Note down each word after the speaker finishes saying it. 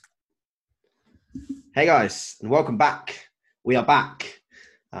Hey guys, and welcome back. We are back.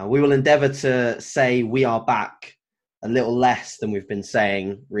 We will endeavour to say we are back a little less than we've been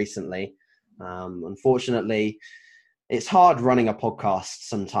saying recently. Unfortunately, it's hard running a podcast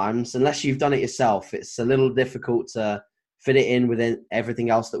sometimes. Unless you've done it yourself, it's a little difficult to fit it in within everything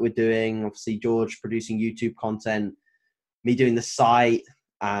else that we're doing. Obviously, George producing YouTube content, me doing the site,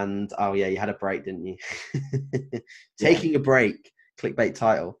 and oh yeah, you had a break, didn't you? Taking a break, clickbait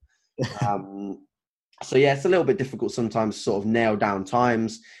title. So yeah, it's a little bit difficult sometimes to sort of nail down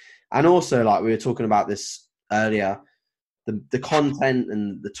times. And also, like we were talking about this earlier, the content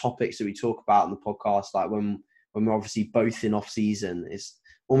and the topics that we talk about in the podcast, like when we're obviously both in off season, is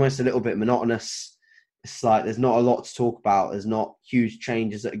almost a little bit monotonous. It's like there's not a lot to talk about. There's not huge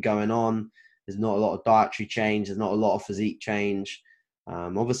changes that are going on. There's not a lot of dietary change. There's not a lot of physique change.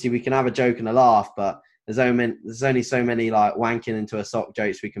 Obviously, we can have a joke and a laugh, but there's only so many like wanking into a sock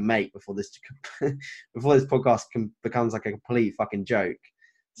jokes we can make before this podcast becomes like a complete fucking joke.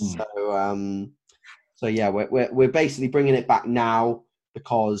 So yeah, we're basically bringing it back now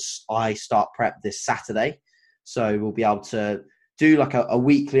because I start prep this Saturday, so we'll be able to do like a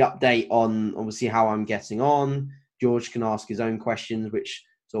weekly update on obviously how I'm getting on. George can ask his own questions, which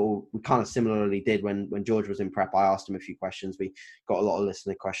so we kind of similarly did when George was in prep. I asked him a few questions. We got a lot of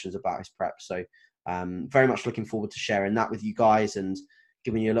listener questions about his prep, so very much looking forward to sharing that with you guys and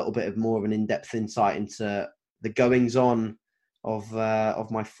giving you a little bit of more of an in-depth insight into the goings on of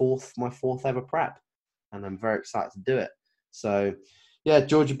my fourth ever prep, and I'm very excited to do it. So yeah,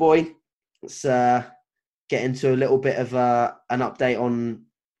 Georgia boy, let's get into a little bit of an update on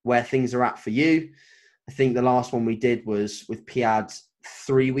where things are at for you. I think the last one we did was with Piad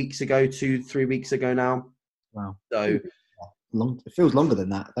 3 weeks ago, 2-3 weeks ago now. Wow. So it feels longer than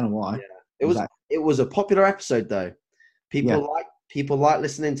that. I don't know why. Yeah. It was a popular episode though. People like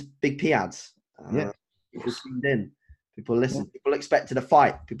listening to big Piads. People tuned in. People listened. Yeah. People expected a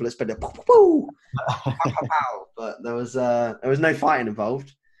fight. People expected pow, pow, pow, pow, pow, pow. But there was no fighting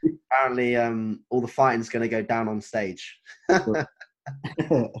involved. Apparently, all the fighting's going to go down on stage. But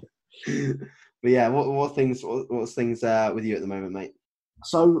yeah, what's things with you at the moment, mate?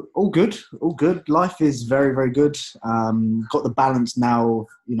 So all good. Life is very, very good. Got the balance now.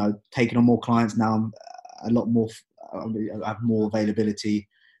 Taking on more clients now. A lot more. I have more availability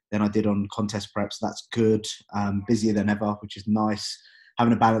than I did on contest prep, so that's good. Busier than ever, which is nice.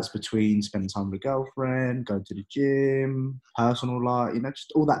 Having a balance between spending time with a girlfriend, going to the gym, personal life,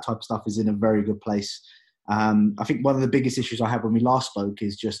 just all that type of stuff is in a very good place. I think one of the biggest issues I had when we last spoke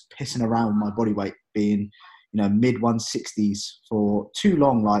is just pissing around my body weight being, mid 160s for too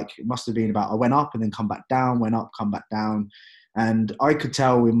long. Like it must have been about, I went up and then come back down, went up, come back down. And I could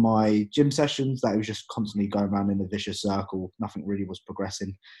tell in my gym sessions that it was just constantly going around in a vicious circle. Nothing really was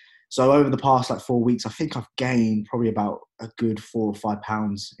progressing. So over the past 4 weeks, I think I've gained probably about a good 4 or 5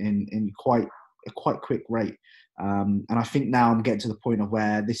 pounds in quite a quick rate. And I think now I'm getting to the point of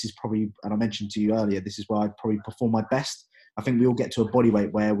where this is probably, and I mentioned to you earlier, this is where I probably perform my best. I think we all get to a body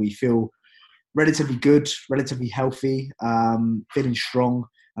weight where we feel relatively good, relatively healthy, feeling strong.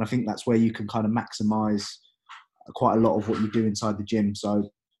 And I think that's where you can kind of maximize quite a lot of what you do inside the gym. So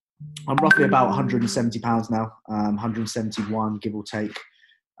I'm roughly about 170 pounds now, 171, give or take,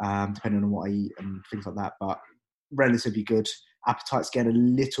 depending on what I eat and things like that, but relatively good. Appetite's getting a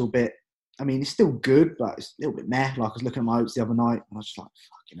little bit, it's still good, but it's a little bit meh. Like I was looking at my oats the other night and I was just like,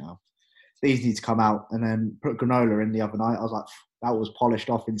 fucking hell, these need to come out. And then put granola in the other night. I was like, that was polished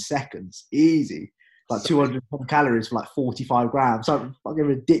off in seconds. Easy. Like 200 calories for 45 grams. Something fucking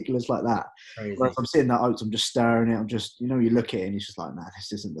ridiculous like that. Crazy. Whereas I'm sitting there oats, I'm just stirring it. I'm just, you look at it and it's just like, nah,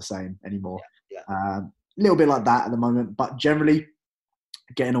 this isn't the same anymore. Yeah. A little bit like that at the moment, but generally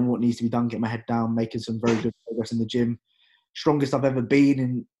getting on what needs to be done, getting my head down, making some very good progress in the gym. Strongest I've ever been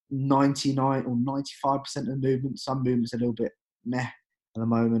in 99 or 95% of the movements. Some movements a little bit meh at the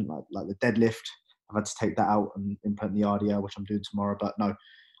moment, like the deadlift. I've had to take that out and implement the RDL, which I'm doing tomorrow. But no,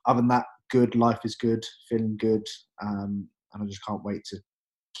 other than that, good. Life is good, feeling good. And I just can't wait to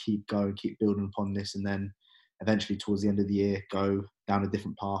keep going, keep building upon this. And then eventually towards the end of the year, go down a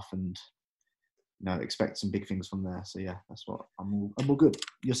different path and, expect some big things from there. So yeah, that's what I'm all good.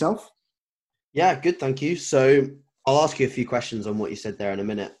 Yourself? Yeah, good. Thank you. So I'll ask you a few questions on what you said there in a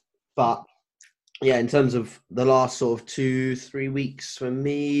minute. But yeah, in terms of the last sort of 2-3 weeks for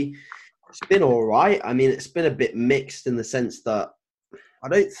me, it's been all right. It's been a bit mixed in the sense that I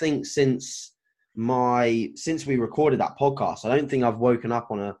don't think since we recorded that podcast, I don't think I've woken up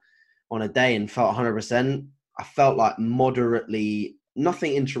on a day and felt 100%. I felt like moderately,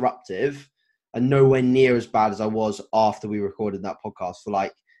 nothing interruptive and nowhere near as bad as I was after we recorded that podcast for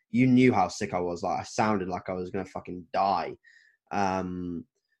you knew how sick I was. Like I sounded like I was going to fucking die.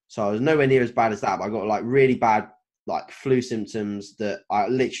 So I was nowhere near as bad as that, but I got like really bad like flu symptoms that I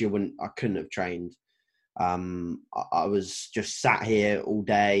literally couldn't have trained. I was just sat here all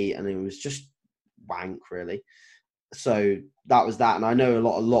day and it was just wank really. So that was that. And I know a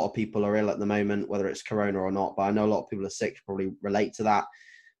lot of people are ill at the moment, whether it's corona or not, but I know a lot of people are sick, probably relate to that.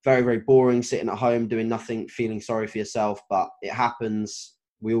 Very, very boring, sitting at home, doing nothing, feeling sorry for yourself, but it happens.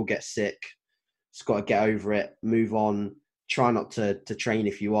 We all get sick. Just got to get over it, move on, try not to train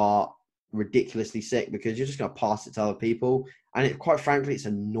if you are ridiculously sick, because you're just going to pass it to other people. And it, quite frankly, it's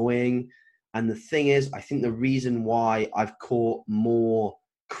annoying. And the thing is, I think the reason why I've caught more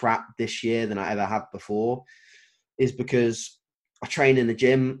crap this year than I ever have before is because I train in a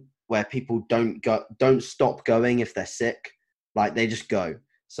gym where people don't stop going if they're sick. Like they just go.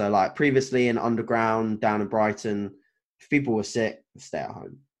 So like previously in underground down in Brighton, if people were sick, stay at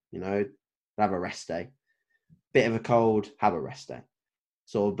home, you know, have a rest day. Bit of a cold, have a rest day.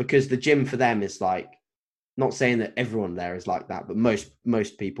 So because the gym for them is like, not saying that everyone there is like that, but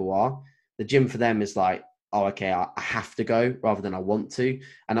most people are. The gym for them is like, oh, okay, I have to go rather than I want to.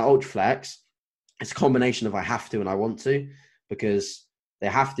 And at Ultraflex, it's a combination of I have to and I want to, because they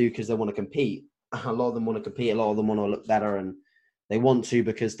have to because they want to compete. A lot of them want to compete. A lot of them want to look better, and they want to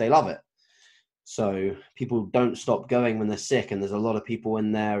because they love it. So people don't stop going when they're sick, and there's a lot of people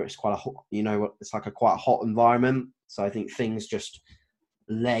in there. It's quite a hot, you know, it's like a quite hot environment. So I think things just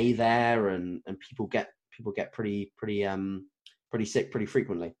lay there, and people get pretty sick pretty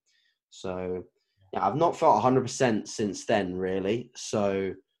frequently. So yeah, I've not felt 100% since then, really.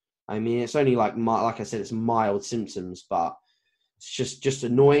 So I mean, it's only like I said, it's mild symptoms, but it's just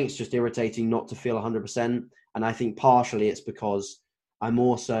annoying. It's just irritating not to feel 100%. And I think partially it's because I'm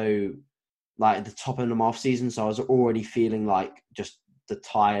also like at the top end of my off season, so I was already feeling like just the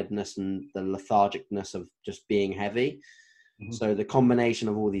tiredness and the lethargicness of just being heavy. Mm-hmm. So the combination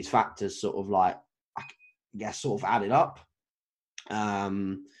of all these factors sort of like, I guess, sort of added up.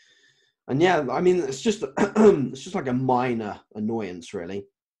 And yeah, I mean, it's just like a minor annoyance, really.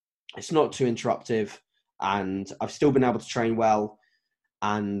 It's not too interruptive, and I've still been able to train well,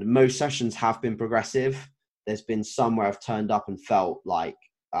 and most sessions have been progressive. There's been some where I've turned up and felt like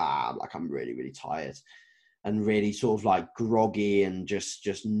I'm really, really tired and really sort of like groggy and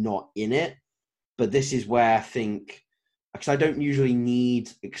just not in it. But this is where I think, because I don't usually need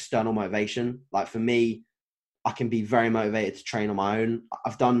external motivation. Like for me, I can be very motivated to train on my own.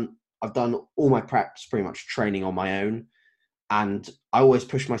 I've done all my preps pretty much training on my own, and I always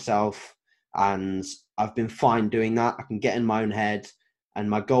push myself, and I've been fine doing that. I can get in my own head, and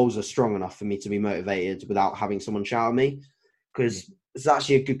my goals are strong enough for me to be motivated without having someone shout at me. Because it's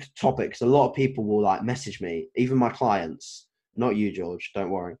actually a good topic, because a lot of people will like message me, even my clients, not you, George, don't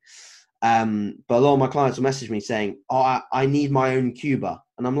worry. But a lot of my clients will message me saying, oh, I need my own Cuba.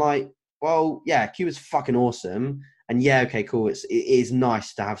 And I'm like, well, yeah, Cuba's fucking awesome. And yeah, okay, cool. It is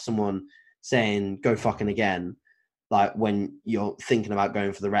nice to have someone saying, go fucking again, like when you're thinking about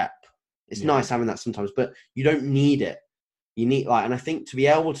going for the rep. It's nice having that sometimes, but you don't need it. You need and I think to be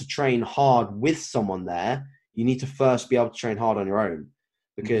able to train hard with someone there, you need to first be able to train hard on your own,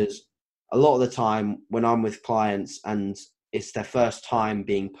 because a lot of the time when I'm with clients and it's their first time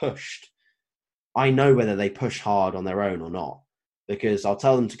being pushed, I know whether they push hard on their own or not, because I'll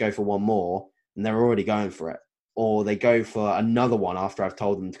tell them to go for one more and they're already going for it, or they go for another one after I've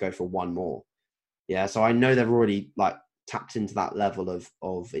told them to go for one more. Yeah. So I know they've already like tapped into that level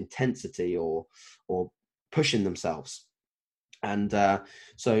of intensity or pushing themselves. And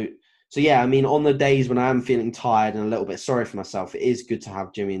so yeah, I mean, on the days when I am feeling tired and a little bit sorry for myself, it is good to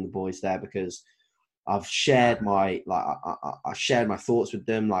have Jimmy and the boys there, because I've shared my I shared my thoughts with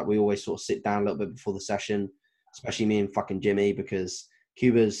them. Like we always sort of sit down a little bit before the session, especially me and fucking Jimmy, because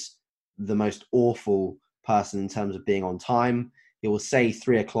Cuba's the most awful person in terms of being on time. He will say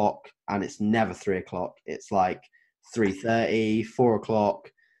 3 o'clock and it's never 3 o'clock. It's like 3:30, 4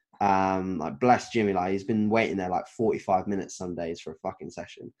 o'clock. Like bless Jimmy, like he's been waiting there like 45 minutes some days for a fucking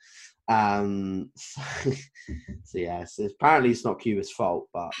session. So yeah, so apparently it's not Cuba's fault,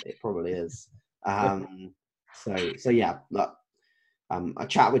 but it probably is. So yeah, look, I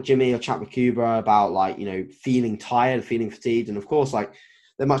chat with Jimmy, I chat with Cuba about like, you know, feeling tired, feeling fatigued, and of course like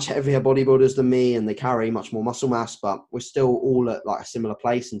they're much heavier bodybuilders than me and they carry much more muscle mass, but we're still all at like a similar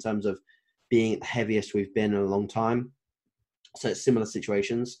place in terms of being the heaviest we've been in a long time. So it's similar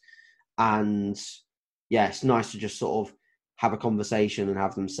situations. And yeah, it's nice to just sort of have a conversation and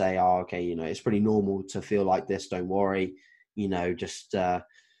have them say, oh, okay, you know, it's pretty normal to feel like this. Don't worry, you know, just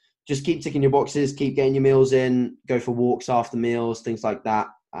keep ticking your boxes, keep getting your meals in, go for walks after meals, things like that.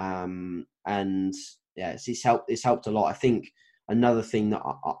 And yeah, it's helped a lot. I think another thing that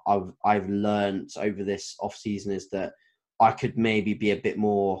I've learned over this off season is that I could maybe be a bit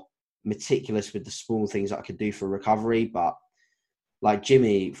more meticulous with the small things that I could do for recovery. But like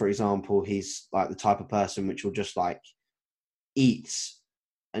Jimmy, for example, he's like the type of person which will just like eat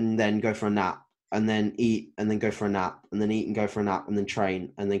and then go for a nap, and then eat and then go for a nap, and then eat and go for a nap, and then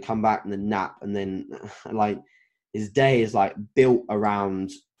train, and then come back and then nap, and then like his day is like built around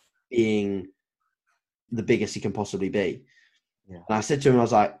being the biggest he can possibly be. Yeah. And I said to him, I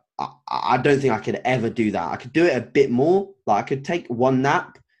was like, I don't think I could ever do that. I could do it a bit more. Like I could take one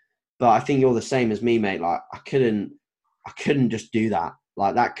nap, but I think you're the same as me, mate. Like I couldn't just do that.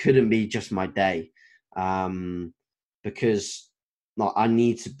 Like that couldn't be just my day. Because like I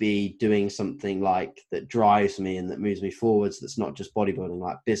need to be doing something like that drives me and that moves me forwards. That's not just bodybuilding.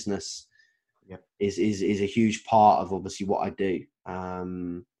 Like business is a huge part of obviously what I do.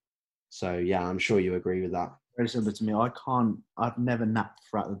 So yeah, I'm sure you agree with that. Very similar to me. I've never napped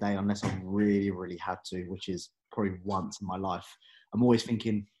throughout the day unless I really, really had to, which is probably once in my life. I'm always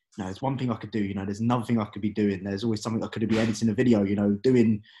thinking, there's one thing I could do, there's another thing I could be doing. There's always something I could be editing a video,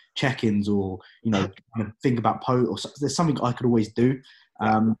 doing check-ins or, kind of think about there's something I could always do.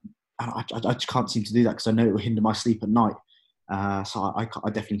 And I just can't seem to do that because I know it will hinder my sleep at night. So I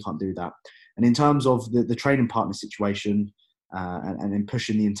definitely can't do that. And in terms of the training partner situation, and then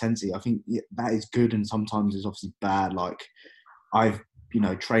pushing the intensity, I think that is good and sometimes it's obviously bad. Like I've,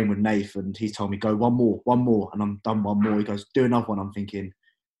 trained with Nath and he's told me go one more and I'm done one more. He goes, do another one. I'm thinking,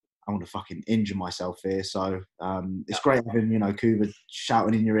 I want to fucking injure myself here. So it's great having, Kuba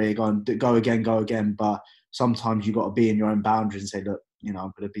shouting in your ear, going, go again. But sometimes you've got to be in your own boundaries and say, look, I'm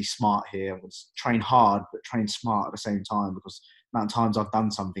going to be smart here. I'm going to train hard, but train smart at the same time, because the amount of times I've done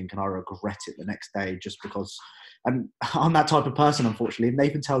something and I regret it the next day just because. And I'm that type of person, unfortunately. If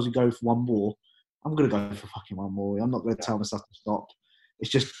Nathan tells you go for one more, I'm going to go for fucking one more. I'm not going to tell myself to stop. It's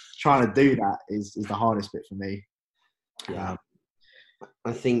just trying to do that is the hardest bit for me. Yeah.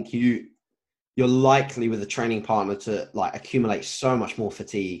 I think you're likely with a training partner to like accumulate so much more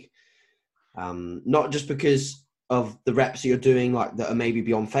fatigue. Not just because of the reps that you're doing, like that are maybe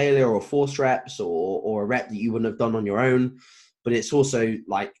beyond failure or forced reps or a rep that you wouldn't have done on your own, but it's also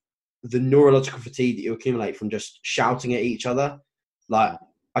like the neurological fatigue that you accumulate from just shouting at each other. Like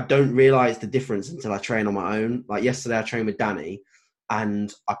I don't realize the difference until I train on my own. Like yesterday I trained with Danny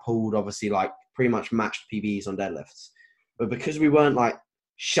and I pulled obviously like pretty much matched PBs on deadlifts, but because we weren't like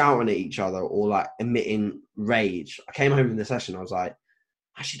shouting at each other or like emitting rage, I came home from the session, I was like,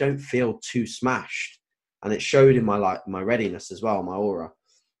 I actually don't feel too smashed. And it showed in my readiness as well, my aura,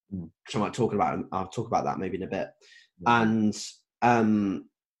 which I might talk about. I'll talk about that maybe in a bit. And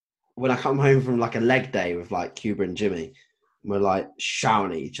when I come home from like a leg day with like Cuba and Jimmy, we're like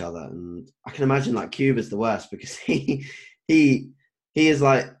shouting at each other, and I can imagine like Cuba's the worst because he is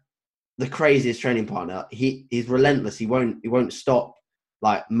like the craziest training partner. He's relentless. He won't stop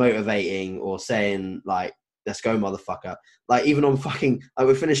like motivating or saying like, let's go motherfucker. Like even on fucking, like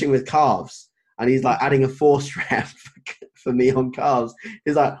we're finishing with calves and he's like adding a force rep for me on calves.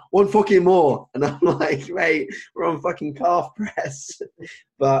 He's like, one fucking more. And I'm like, mate, we're on fucking calf press.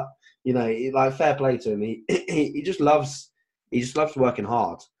 But like fair play to him. He just loves working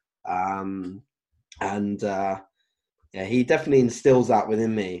hard. Yeah, he definitely instills that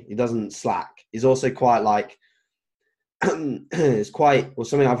within me. He doesn't slack. He's also quite like, something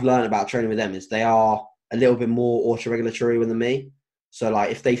I've learned about training with them is they are a little bit more autoregulatory than me. So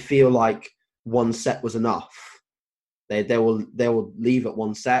like if they feel like one set was enough, they will leave at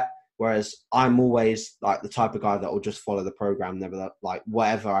one set. Whereas I'm always like the type of guy that will just follow the program, never like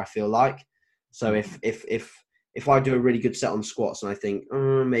whatever I feel like. So if I do a really good set on squats and I think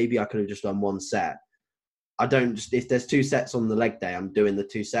maybe I could have just done one set, I don't just, if there's 2 sets on the leg day, I'm doing the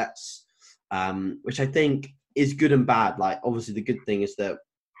 2 sets, which I think is good and bad. Like obviously the good thing is that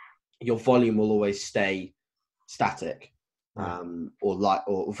your volume will always stay static,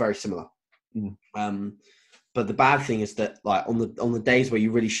 or very similar. But the bad thing is that like on the days where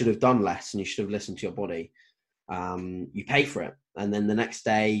you really should have done less and you should have listened to your body, you pay for it. And then the next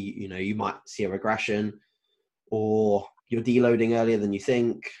day, you might see a regression or you're deloading earlier than you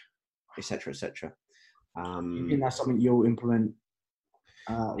think, etc., etc. You think that's something you'll implement,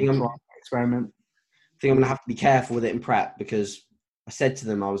 experiment? I think I'm going to have to be careful with it in prep because I said to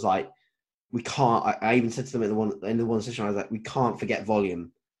them, I was like, we can't, I even said to them in the one session, I was like, we can't forget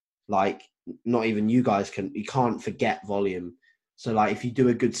volume. Like, not even you guys you can't forget volume. So like, if you do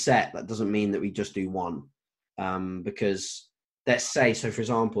a good set, that doesn't mean that we just do one. Because let's say, for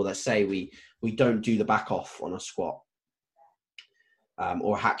example, we don't do the back off on a squat.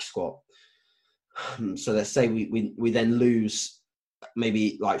 or a hack squat. So let's say we then lose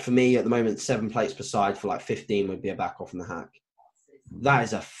maybe, like for me at the moment, 7 plates per side for like 15 would be a back off in the hack. That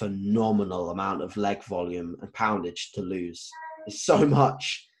is a phenomenal amount of leg volume and poundage to lose. It's so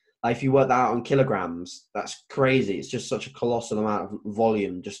much. Like if you work that out in kilograms, that's crazy. It's just such a colossal amount of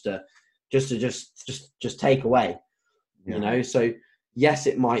volume just to take away, you know? So yes,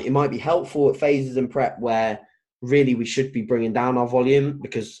 it might be helpful at phases in prep where really we should be bringing down our volume,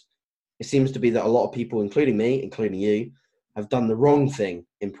 because it seems to be that a lot of people, including me, including you, have done the wrong thing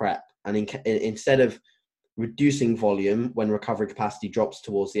in prep. And instead of reducing volume when recovery capacity drops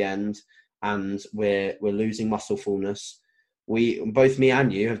towards the end and we're losing muscle fullness, both me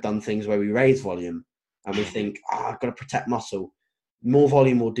and you have done things where we raise volume and we think, I've got to protect muscle. More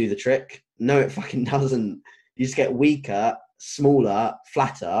volume will do the trick. No, it fucking doesn't. You just get weaker, smaller,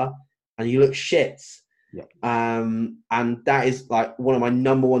 flatter, and you look shit. Yep. And that is like one of my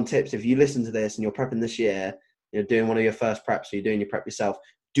number one tips. If you listen to this and you're prepping this year, you're doing one of your first preps, or you're doing your prep yourself,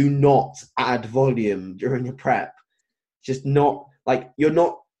 do not add volume during your prep. Just not, like, you're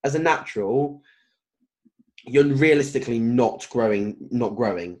not, as a natural, you're realistically not growing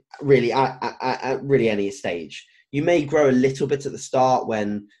really at really any stage. You may grow a little bit at the start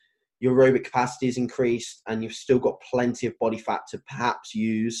when your aerobic capacity is increased and you've still got plenty of body fat to perhaps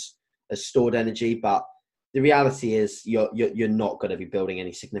use as stored energy, but the reality is you're not going to be building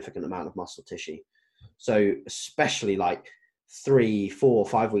any significant amount of muscle tissue. So especially like 3, 4,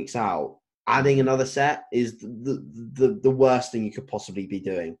 5 weeks out, adding another set is the worst thing you could possibly be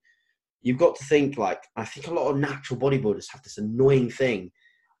doing. You've got to think, like, I think a lot of natural bodybuilders have this annoying thing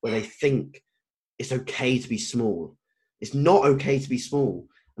where they think it's okay to be small. It's not okay to be small.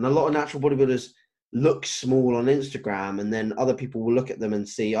 And a lot of natural bodybuilders look small on Instagram, and then other people will look at them and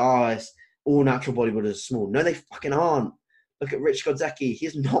see, it's all natural bodybuilders are small. No, they fucking aren't. Look at Rich Godzeki.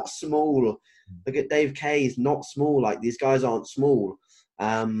 He's not small. Look at Dave Kay. He's not small. Like, these guys aren't small.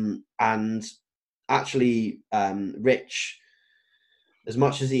 And actually, Rich, as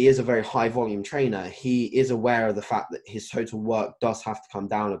much as he is a very high volume trainer, he is aware of the fact that his total work does have to come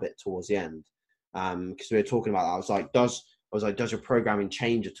down a bit towards the end. Because we were talking about that. I was like, does your programming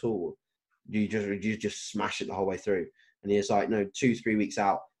change at all? Do you just smash it the whole way through? And he was like, no, 2-3 weeks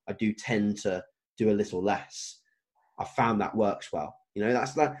out, I do tend to do a little less. I found that works well. You know,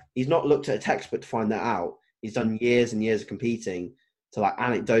 that's like, he's not looked at a textbook to find that out. He's done years and years of competing to, like,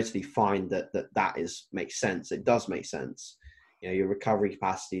 anecdotally find that makes sense. It does make sense. You know, your recovery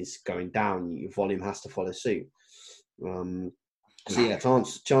capacity is going down. Your volume has to follow suit. So yeah, to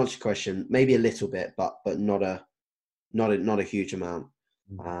answer your question, maybe a little bit, but not a huge amount.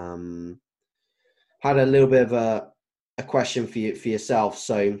 Had a little bit of a question for yourself.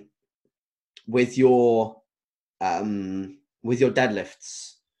 So with your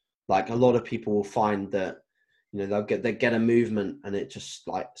deadlifts, like, a lot of people will find that, you know, they get a movement and it just,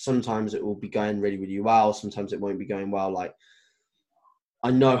 like, sometimes it will be going really, really well. Sometimes it won't be going well. Like, I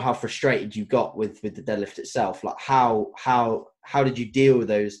know how frustrated you got with the deadlift itself. Like, how did you deal with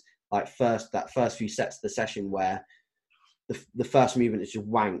those, like, that first few sets of the session where the first movement is just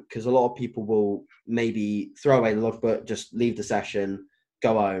wank? Because a lot of people will maybe throw away the logbook, just leave the session,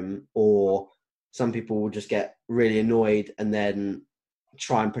 go home, or some people will just get really annoyed and then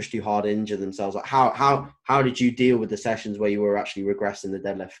try and push too hard and injure themselves. Like, how did you deal with the sessions where you were actually regressing the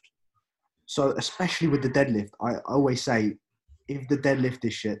deadlift? So especially with the deadlift, I always say, if the deadlift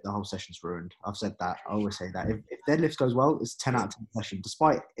is shit, the whole session's ruined. I've said that. I always say that. If deadlift goes well, it's 10 out of 10 session.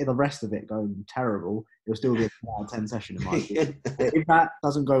 Despite the rest of it going terrible, it'll still be a 10 out of 10 session in my opinion. If that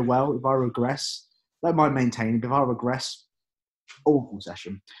doesn't go well, if I regress, don't mind maintaining. But if I regress, awful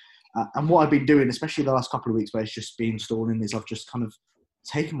session. And what I've been doing, especially the last couple of weeks where it's just been stalling, is I've just kind of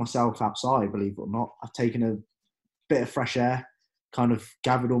taken myself outside, believe it or not. I've taken a bit of fresh air, kind of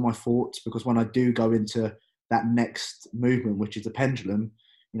gathered all my thoughts, because when I do go into that next movement, which is the pendulum,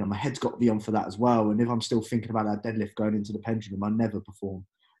 you know, my head's got to be on for that as well. And if I'm still thinking about that deadlift going into the pendulum, I never perform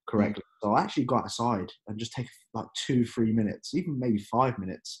correctly. So I actually got outside and just take like 2-3 minutes, even maybe 5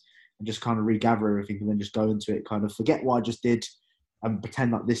 minutes, and just kind of regather everything and then just go into it, kind of forget what I just did and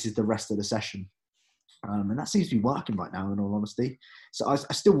pretend like this is the rest of the session. And that seems to be working right now, in all honesty. So I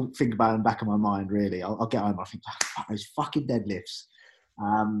still think about it in the back of my mind, really. I'll get home, I think, fuck those fucking deadlifts.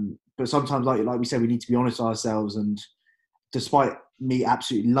 But sometimes, like we said, we need to be honest with ourselves. And despite me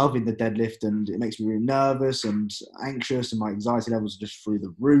absolutely loving the deadlift, and it makes me really nervous and anxious, and my anxiety levels are just through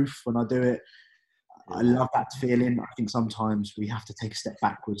the roof when I do it, I love that feeling. I think sometimes we have to take a step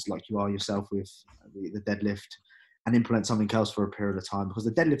backwards, like you are yourself with the deadlift, and implement something else for a period of time, because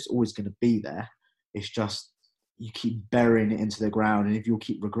the deadlift's always going to be there. It's just you keep burying it into the ground. And if you'll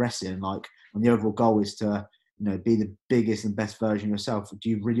keep regressing, like when the overall goal is to, be the biggest and best version of yourself, do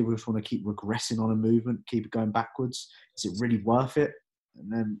you really just want to keep regressing on a movement, keep it going backwards? Is it really worth it?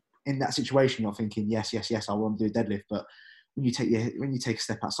 And then in that situation, you're thinking, yes, I want to do a deadlift. But when you take a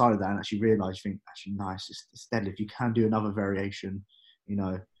step outside of that and actually realise, you think, actually, nice, it's deadlift. You can do another variation,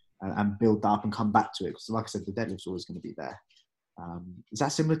 and build that up and come back to it. Because like I said, the deadlift's always going to be there. Is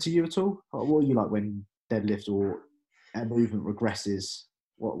that similar to you at all? What are you like when deadlift or a movement regresses?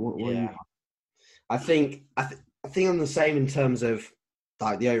 What are you like? I think I'm the same in terms of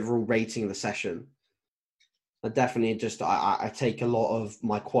like the overall rating of the session. I definitely I take a lot of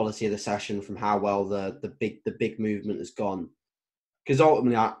my quality of the session from how well the big movement has gone, because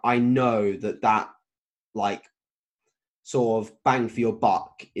ultimately I know that like sort of bang for your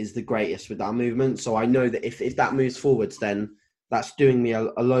buck is the greatest with that movement. So I know that if that moves forwards, then that's doing me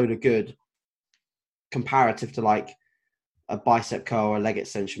a load of good comparative to like a bicep curl or a leg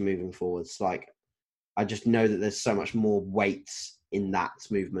extension moving forwards. Like, I just know that there's so much more weight in that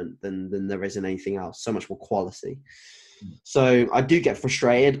movement than there is in anything else. So much more quality. So I do get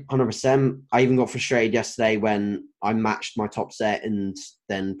frustrated, 100%. I even got frustrated yesterday when I matched my top set and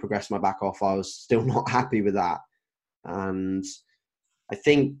then progressed my back off. I was still not happy with that. And I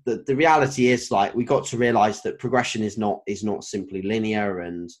think that the reality is, like, we got to realize that progression is not simply linear,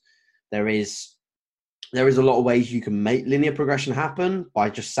 and there is a lot of ways you can make linear progression happen by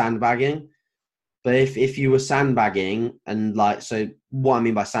just sandbagging. But if you were sandbagging, and like, so what I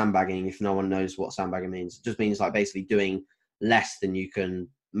mean by sandbagging, if no one knows what sandbagging means, it just means like basically doing less than you can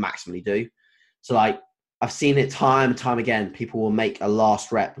maximally do. So like, I've seen it time and time again, people will make a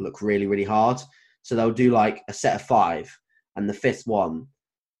last rep look really, really hard. So they'll do like a set of 5, and the 5th one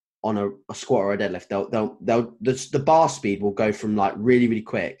on a squat or a deadlift, the bar speed will go from like really, really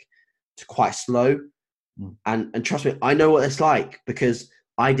quick to quite slow. And trust me, I know what it's like, because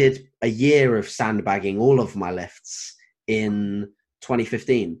I did a year of sandbagging all of my lifts in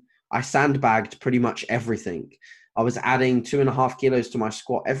 2015. I sandbagged pretty much everything. I was adding 2.5 kilos to my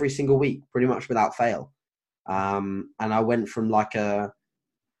squat every single week, pretty much without fail. And I went from like a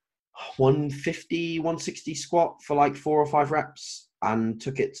 150, 160 squat for like 4 or 5 reps and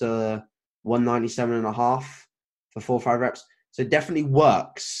took it to 197.5 for 4 or 5 reps. So it definitely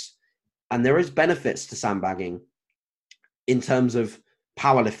works. And there is benefits to sandbagging in terms of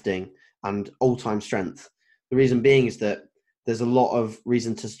powerlifting and all-time strength. The reason being is that there's a lot of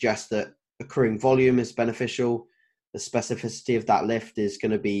reason to suggest that accruing volume is beneficial. The specificity of that lift is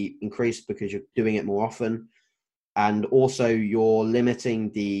going to be increased because you're doing it more often. And also you're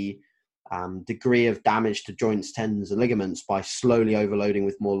limiting the degree of damage to joints, tendons, and ligaments by slowly overloading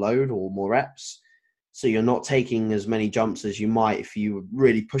with more load or more reps. So you're not taking as many jumps as you might if you were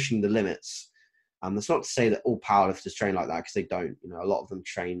really pushing the limits. That's not to say that all powerlifters train like that, because they don't. A lot of them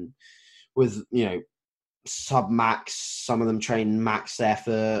train with, sub-max. Some of them train max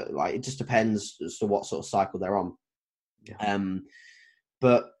effort. Like, it just depends as to what sort of cycle they're on. Yeah.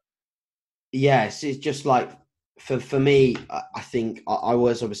 But yeah, it's just like, for me, I think I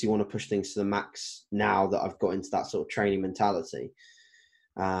always obviously want to push things to the max now that I've got into that sort of training mentality.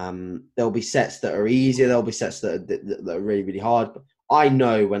 There'll be sets that are easier. There'll be sets that are really, really hard. But I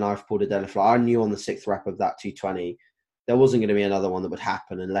know when I've pulled a deadlift, I knew on the 6th rep of that 220, there wasn't going to be another one that would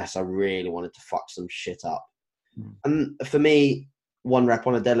happen unless I really wanted to fuck some shit up. And for me, 1 rep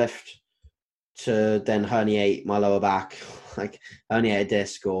on a deadlift to then herniate my lower back, like herniate a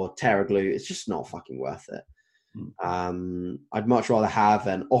disc or tear a glute, it's just not fucking worth it. I'd much rather have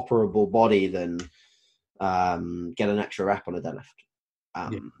an operable body than get an extra rep on a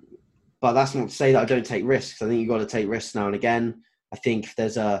deadlift. But that's not to say that I don't take risks. I think you've got to take risks now and again. I think if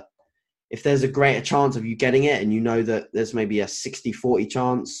there's a greater chance of you getting it, and you know that there's maybe a 60-40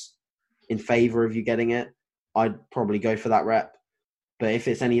 chance in favor of you getting it, I'd probably go for that rep. But if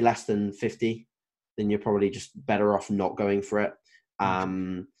it's any less than 50, then you're probably just better off not going for it.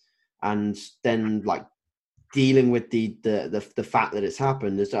 And then like dealing with the fact that it's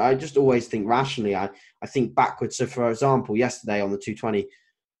happened is, I just always think rationally. I think backwards. So for example, yesterday on the 220,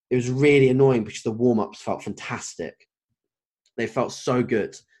 it was really annoying because the warm-ups felt fantastic. They felt so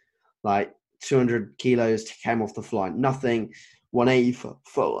good. Like 200 kilos came off the floor, nothing. 180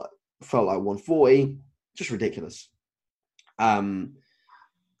 felt like 140, just ridiculous. And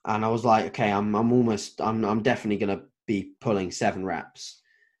I was like, okay, I'm definitely gonna be pulling 7 reps.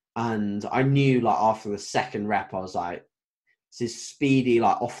 And I knew, like, after the 2nd rep, I was like, this is speedy,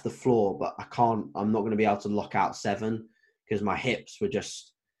 like off the floor, but I'm not going to be able to lock out 7 because my hips were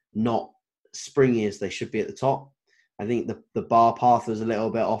just not springy as they should be at the top. I think the bar path was a little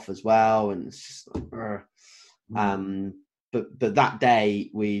bit off as well. And it's just like, But that day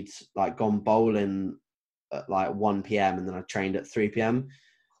we'd like gone bowling at like 1 p.m. and then I trained at 3 p.m.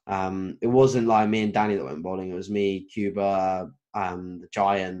 It wasn't like me and Danny that went bowling. It was me, Cuba, the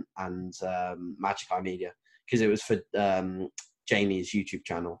Giant, and Magic Eye Media, because it was for Jamie's YouTube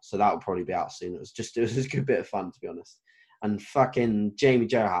channel. So that will probably be out soon. It was a good bit of fun, to be honest. And fucking Jamie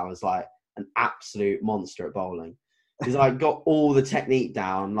Johal was like an absolute monster at bowling. He's like got all the technique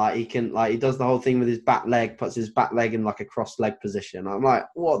down. Like he does the whole thing with his back leg, puts his back leg in like a cross leg position. I'm like,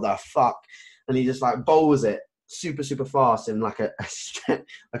 what the fuck? And he just like bowls it super, super fast in like a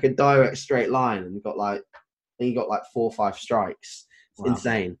direct straight line. And he got like 4 or 5 strikes. It's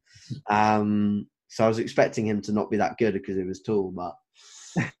insane. So I was expecting him to not be that good because he was tall, but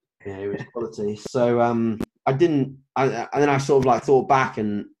yeah, he was quality. So I didn't, and then I sort of like thought back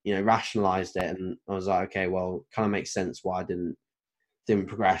and, you know, rationalized it. And I was like, okay, well, kind of makes sense why I didn't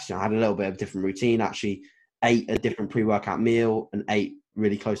progress. You know, I had a little bit of different routine, actually ate a different pre-workout meal and ate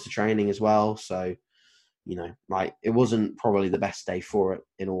really close to training as well. So, you know, like it wasn't probably the best day for it,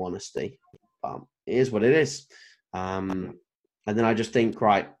 in all honesty, but it is what it is. And then I just think,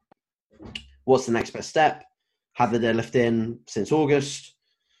 right, what's the next best step? Had the deadlift in since August.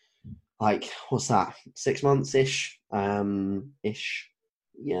 Like, what's that? 6 months ish. Yeah,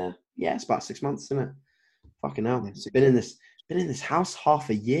 it's about 6 months, isn't it? Fucking hell. It's been in this house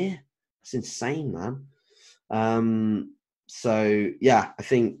half a year. That's insane, man. So yeah, I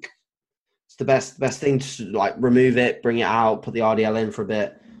think it's the best thing to like remove it, bring it out, put the RDL in for a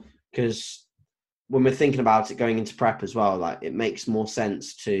bit, because when we're thinking about it going into prep as well, like it makes more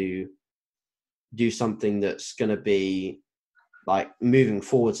sense to do something that's going to be like moving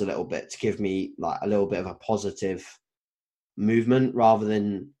forwards a little bit to give me like a little bit of a positive movement rather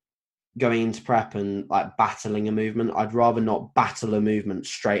than going into prep and like battling a movement. I'd rather not battle a movement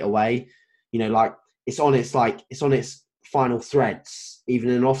straight away. You know, like it's on its final threads, even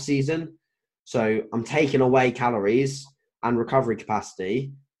in off season. So I'm taking away calories and recovery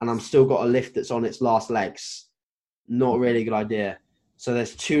capacity, and I'm still got a lift that's on its last legs. Not really a good idea. So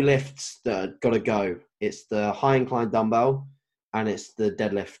there's 2 lifts that are got to go. It's the high incline dumbbell and it's the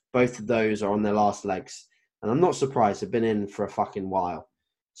deadlift. Both of those are on their last legs. And I'm not surprised. They've been in for a fucking while.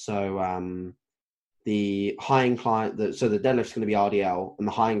 So the high incline, so the deadlift's going to be RDL, and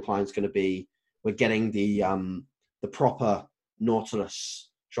the high incline is going to be, we're getting the proper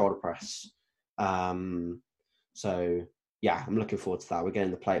Nautilus shoulder press. So yeah, I'm looking forward to that. We're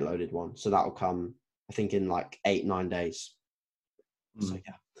getting the plate loaded one. So that'll come, I think, in like 8-9 days. So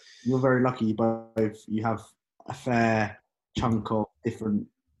yeah. You're very lucky. You have a fair chunk of different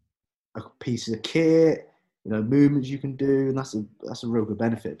pieces of kit, you know, movements you can do, and that's a real good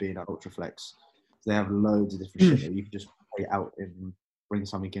benefit of being at Ultraflex. They have loads of different shit that you can just pay out and bring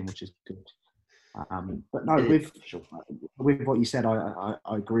something in, which is good. But no, with what you said, I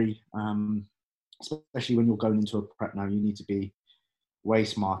agree. Especially when you're going into a prep now, you need to be way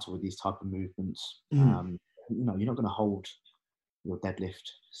smarter with these type of movements. You know, you're not going to hold your deadlift.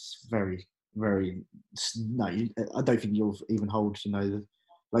 It's very, very. No, I don't think you'll even hold. You know,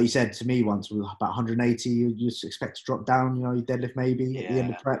 like you said to me once, with about 180, you just expect to drop down. You know, your deadlift maybe at the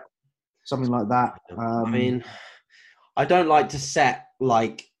end of prep, something like that. I mean, I don't like to set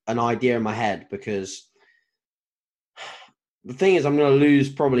like an idea in my head, because the thing is, I'm going to lose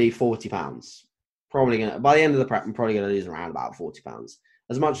probably 40 pounds. By the end of the prep, I'm probably going to lose around about 40 pounds.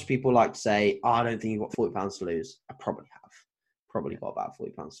 As much as people like to say, oh, I don't think you've got 40 pounds to lose, I probably have. Probably got about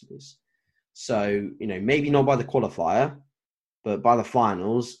 40 pounds to lose. So, you know, maybe not by the qualifier, but by the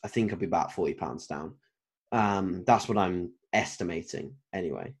finals, I think I'll be about 40 pounds down. That's what I'm estimating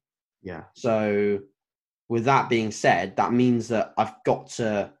anyway. Yeah. So with that being said, that means that I've got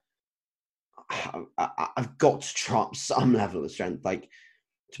to drop some level of strength. Like,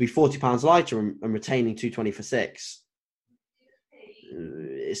 to be 40 pounds lighter and retaining 220 for 6,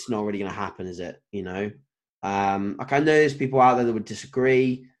 it's not really going to happen, is it? You know? Like, I know there's people out there that would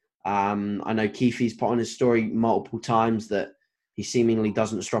disagree. I know Keithy's put on his story multiple times that he seemingly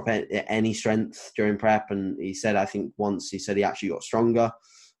doesn't drop any strength during prep, and he said, I think once he said he actually got stronger.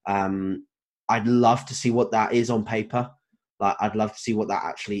 I'd love to see what that is on paper. Like, I'd love to see what that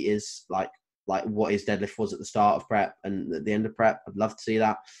actually is, like what his deadlift was at the start of prep and at the end of prep. I'd love to see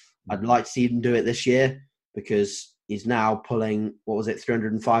that. I'd like to see him do it this year, because he's now pulling,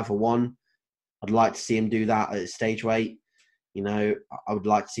 305 for 1. I'd like to see him do that at his stage weight. You know, I would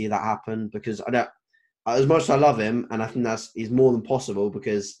like to see that happen, because as much as I love him, and I think he's more than possible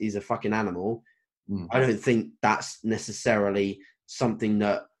because he's a fucking animal, I don't think that's necessarily something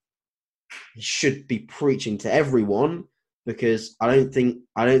that he should be preaching to everyone. because I don't think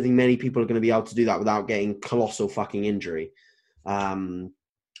many people are going to be able to do that without getting colossal fucking injury.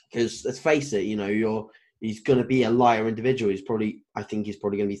 Because let's face it, he's going to be a lighter individual. I think he's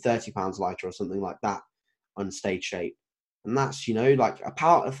probably going to be 30 pounds lighter or something like that on stage shape. And that's, like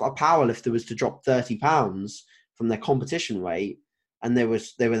if a power lifter was to drop 30 pounds from their competition weight and they were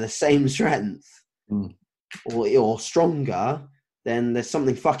the same strength or stronger, then there's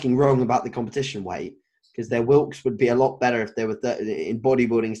something fucking wrong about the competition weight, because their Wilks would be a lot better if they were in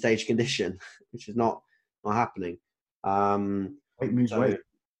bodybuilding stage condition, which is not happening. Weight moves weight.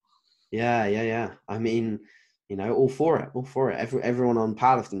 Yeah. I mean, all for it. Everyone on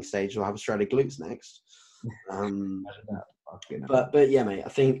powerlifting stage will have a shredded glutes next. But yeah, mate. I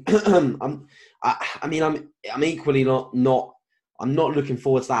think I'm equally not. I'm not looking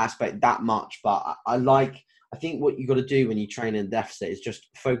forward to that aspect that much. But I think what you got to do when you train in deficit is just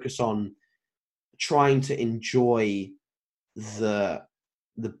focus on trying to enjoy the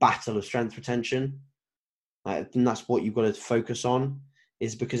battle of strength retention. And that's what you've got to focus on,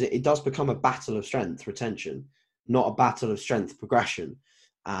 is because it does become a battle of strength retention, not a battle of strength progression.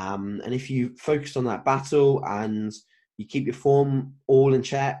 And if you focus on that battle and you keep your form all in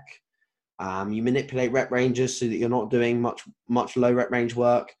check, you manipulate rep ranges so that you're not doing much low rep range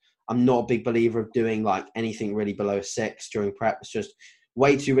work. I'm not a big believer of doing like anything really below a 6 during prep. It's just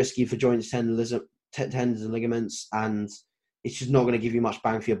way too risky for joints, tendons and ligaments, and it's just not going to give you much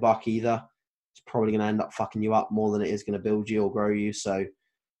bang for your buck either. It's probably going to end up fucking you up more than it is going to build you or grow you. So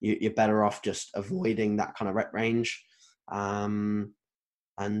you're better off just avoiding that kind of rep range. And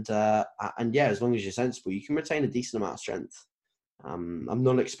yeah, as long as you're sensible, you can retain a decent amount of strength. I'm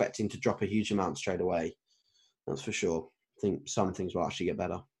not expecting to drop a huge amount straight away. That's for sure. I think some things will actually get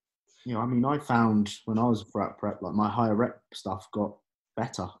better. I found when I was throughout prep, like my higher rep stuff got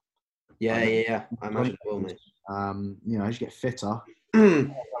better. Yeah. I imagine it will, mate. As you get fitter,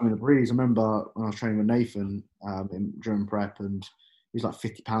 the breeze. I remember when I was training with Nathan during prep, and he was like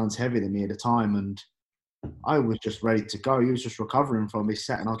 50 pounds heavier than me at the time, and I was just ready to go. He was just recovering from his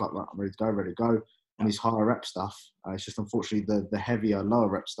set, and I was like, right, I'm ready to go. On his higher rep stuff, it's just unfortunately the heavier, lower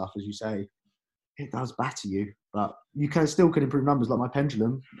rep stuff, as you say, it does batter you. But you still can improve numbers. Like my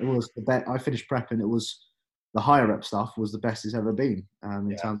pendulum, it was the best. I finished prep, and it was the higher rep stuff was the best it's ever been.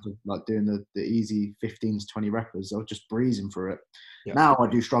 In terms of like doing the easy 15 to 20 reppers, I was just breezing through it. Yeah. Now I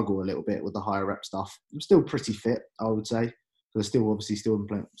do struggle a little bit with the higher rep stuff. I'm still pretty fit, I would say. So still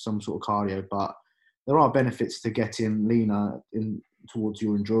implement some sort of cardio, but there are benefits to getting leaner towards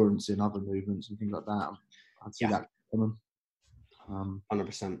your endurance in other movements and things like that. I'd see that coming.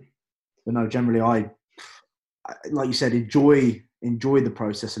 100%. But no, generally I like you said, enjoy the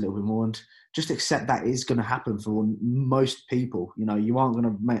process a little bit more, and just accept that is going to happen for most people. You aren't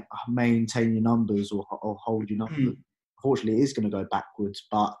going to maintain your numbers or hold your numbers. Unfortunately, it is going to go backwards,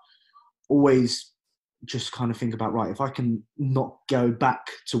 but always just kind of think about, right, if I can not go back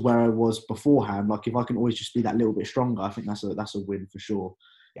to where I was beforehand, like if I can always just be that little bit stronger, I think that's a win for sure.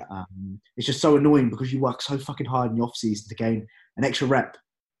 Yeah. It's just so annoying because you work so fucking hard in the off season to gain an extra rep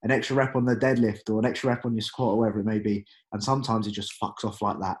on the deadlift or an extra rep on your squat or whatever it may be, and sometimes it just fucks off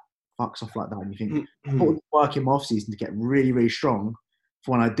like that, and you think, I put work in my off season to get really, really strong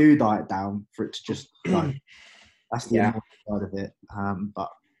for when I do diet down, for it to just like, that's the annoying side of it. But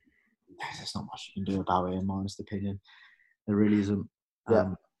there's not much you can do about it, in my honest opinion. There really isn't.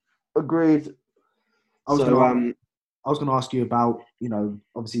 Agreed. I was going to ask you about,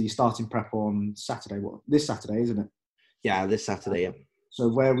 obviously you're starting prep on Saturday. This Saturday, isn't it? Yeah, this Saturday, yeah. So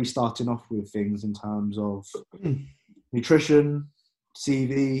where are we starting off with things in terms of nutrition,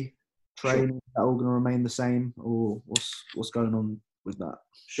 CV, training? Sure. Is that all going to remain the same, or what's going on with that?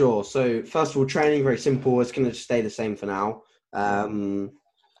 Sure. So first of all, training, very simple. It's going to stay the same for now.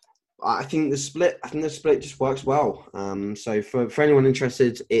 I think the split just works well. So for anyone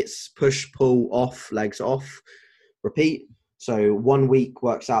interested, it's push, pull, off, legs off, repeat. So 1 week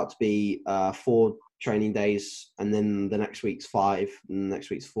works out to be 4 training days, and then the next week's 5, and the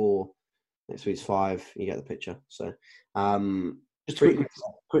next week's 4, next week's 5. You get the picture. So just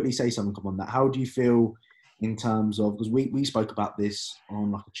quickly say something on that. How do you feel in terms of, because we spoke about this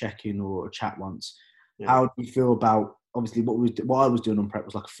on like a check-in or a chat once. Yeah. How do you feel about, obviously what I was doing on prep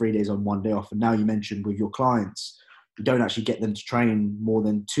was like 3 days on, 1 day off, and now you mentioned with your clients you don't actually get them to train more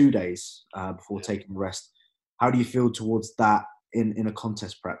than 2 days before taking the rest. How do you feel towards that in a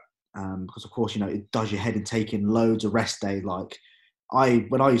contest prep? Because of course, it does your head in taking loads of rest day. Like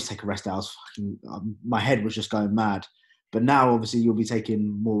when I used to take a rest day, I was my head was just going mad. But now obviously you'll be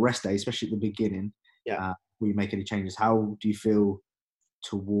taking more rest days, especially at the beginning. Yeah. Will you make any changes? How do you feel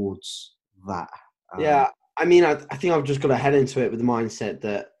towards that? I mean, I think I've just got to head into it with the mindset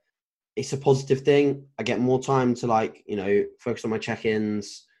that it's a positive thing. I get more time to, like, you know, focus on my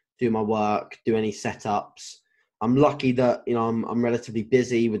check-ins, do my work, do any setups. I'm lucky that, you know, I'm relatively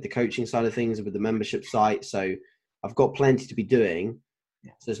busy with the coaching side of things, with the membership site. So I've got plenty to be doing.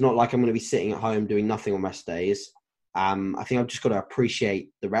 So it's not like I'm going to be sitting at home doing nothing on rest days. I think I've just got to appreciate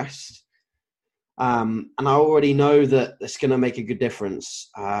the rest. And I already know that it's going to make a good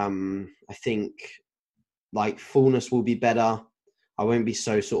difference. I think, like, fullness will be better. I won't be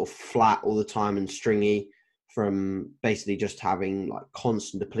so sort of flat all the time and stringy from basically just having like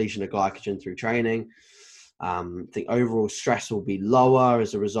constant depletion of glycogen through training. I think overall stress will be lower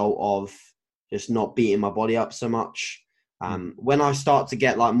as a result of just not beating my body up so much. When I start to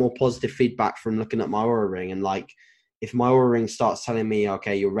get like more positive feedback from looking at my Oura ring, and like if my Oura ring starts telling me,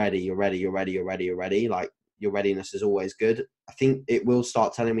 okay, you're ready, like your readiness is always good. I think it will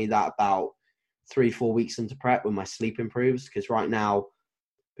start telling me that about 3-4 weeks into prep when my sleep improves, because right now,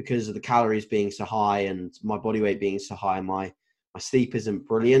 because of the calories being so high and my body weight being so high, my sleep isn't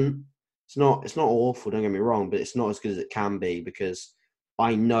brilliant. It's not awful, don't get me wrong, but it's not as good as it can be, because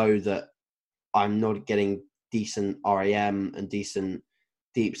I know that I'm not getting decent REM and decent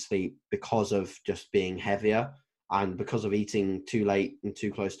deep sleep because of just being heavier and because of eating too late and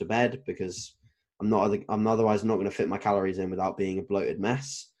too close to bed, because I'm otherwise not going to fit my calories in without being a bloated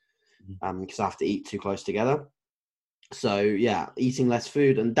mess. Because I have to eat too close together. So yeah, eating less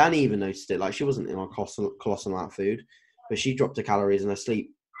food. And Danny even noticed it. Like, she wasn't in a colossal amount of food, but she dropped her calories and her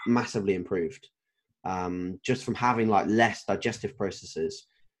sleep massively improved, just from having like less digestive processes.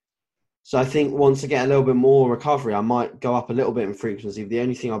 So I think once I get a little bit more recovery, I might go up a little bit in frequency. The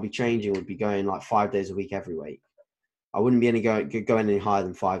only thing I'll be changing would be going like 5 days a week every week. I wouldn't be going any higher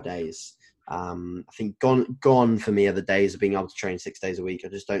than 5 days. I think gone for me are the days of being able to train 6 days a week. I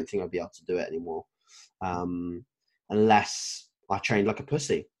just don't think I'll be able to do it anymore, unless I trained like a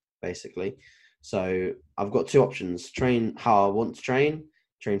pussy, basically. So I've got two options: train how I want to train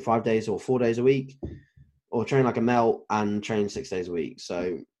 5 days or 4 days a week, or train like a melt and train 6 days a week.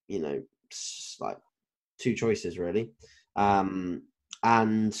 So, you know, it's like two choices really. And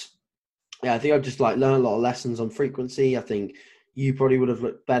yeah, I think I've just like learned a lot of lessons on frequency. I think you probably would have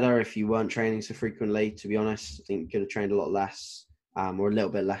looked better if you weren't training so frequently, to be honest. I think you could have trained a lot less, or a little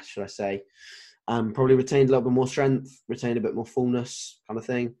bit less, should I say. Probably retained a little bit more strength, retained a bit more fullness kind of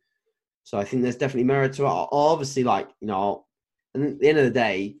thing. So I think there's definitely merit to it. I'll obviously, like, you know, and at the end of the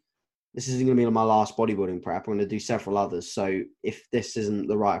day, this isn't going to be my last bodybuilding prep. I'm going to do several others. So if this isn't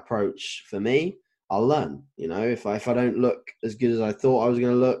the right approach for me, I'll learn. You know, if I don't look as good as I thought I was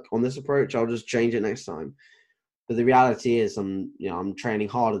going to look on this approach, I'll just change it next time. But the reality is, I'm training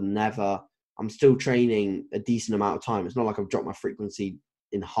harder than ever. I'm still training a decent amount of time. It's not like I've dropped my frequency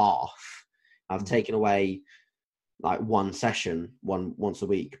in half. I've taken away like one session once a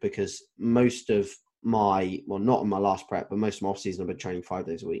week, because most of my, well, not in my last prep, but most of my off season I've been training 5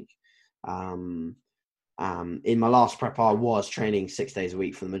 days a week. In my last prep, I was training 6 days a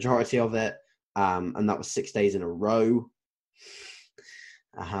week for the majority of it. And that was 6 days in a row.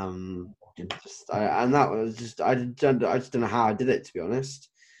 And that was just, I just don't know how I did it, to be honest.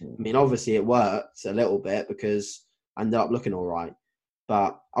 I mean, obviously it worked a little bit because I ended up looking all right,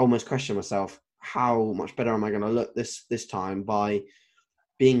 but I almost questioned myself, how much better am I going to look this time by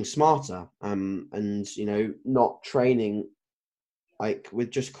being smarter, and, you know, not training like with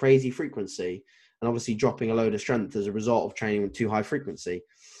just crazy frequency, and obviously dropping a load of strength as a result of training with too high frequency.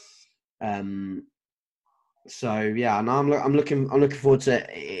 So yeah, and I'm looking forward to it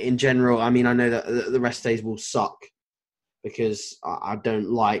in general. I mean, I know that the rest days will suck because I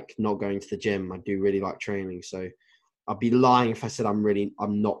don't like not going to the gym. I do really like training, so I'd be lying if I said I'm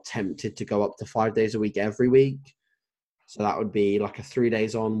not tempted to go up to 5 days a week every week. So that would be like a 3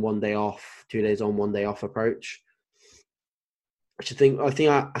 days on, 1 day off, 2 days on, 1 day off approach. Which I think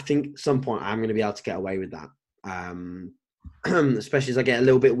at some point I'm going to be able to get away with that, especially as I get a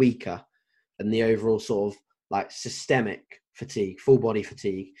little bit weaker, and the overall sort of like systemic fatigue, full body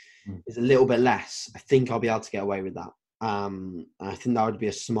fatigue, is a little bit less. I think I'll be able to get away with that. I think that would be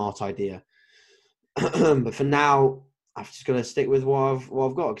a smart idea. But for now, I've just got to stick with what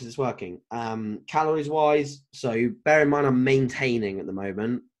I've got because it's working. Calories wise, so bear in mind I'm maintaining at the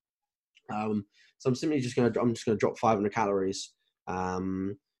moment. So I'm simply just going to drop 500 calories.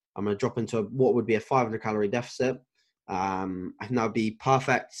 I'm going to drop into what would be a 500 calorie deficit. I think that would be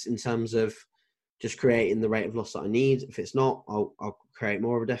perfect in terms of just creating the rate of loss that I need. If it's not, I'll create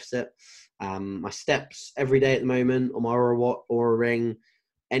more of a deficit. My steps every day at the moment on my Oura ring,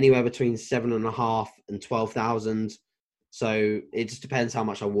 anywhere between 7,500 and 12,000. So it just depends how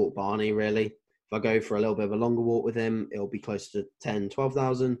much I walk Barney, really. If I go for a little bit of a longer walk with him, it'll be close to 10,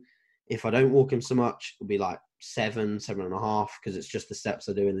 12,000. If I don't walk him so much, it'll be like 7.5, because it's just the steps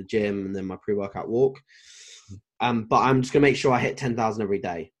I do in the gym and then my pre-workout walk. But I'm just going to make sure I hit 10,000 every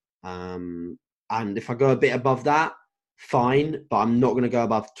day. And if I go a bit above that, fine, but I'm not going to go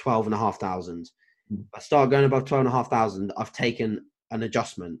above 12,500. If I start going above 12,500, I've taken an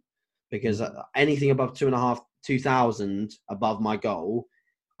adjustment, because anything above 2,000 above my goal,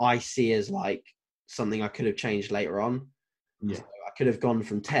 I see as like something I could have changed later on. Yeah. So I could have gone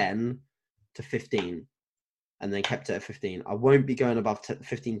from 10 to 15 and then kept it at 15. I won't be going above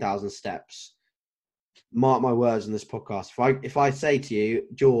 15,000 steps. Mark my words in this podcast. If I say to you,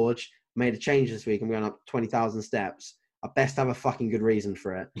 George, made a change this week, I'm going up 20,000 steps, I best have a fucking good reason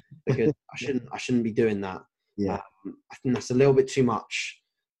for it, because I shouldn't be doing that. Yeah. I think that's a little bit too much.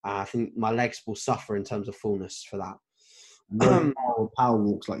 I think my legs will suffer in terms of fullness for that. No power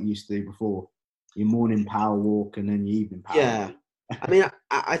walks like you used to do before. Your morning power walk and then your evening power walk. I mean,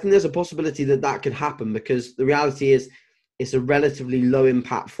 I think there's a possibility that could happen, because the reality is it's a relatively low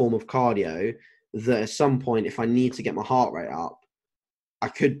impact form of cardio that at some point, if I need to get my heart rate up, I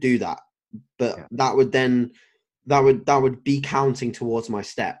could do that. But that would be counting towards my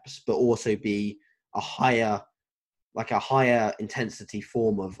steps, but also be a higher intensity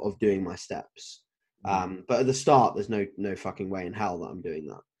form of doing my steps. But at the start, there's no fucking way in hell that I'm doing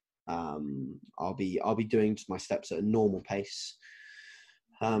that. I'll be doing my steps at a normal pace,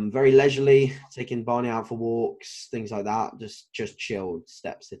 very leisurely, taking Barney out for walks, things like that. Just chilled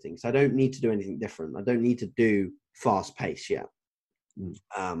step sitting. So I don't need to do anything different. I don't need to do fast pace yet.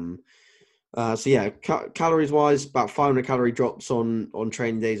 So yeah, calories wise, about 500 calorie drops on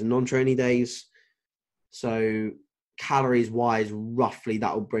training days and non-training days. So calories wise, roughly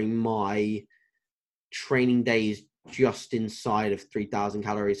that will bring my training days just inside of 3,000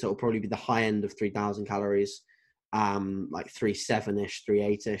 calories. So it'll probably be the high end of 3,000 calories, like 3.7-ish,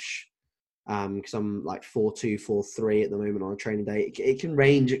 3.8-ish. Because I'm like 4.2, 4.3 at the moment on a training day. It can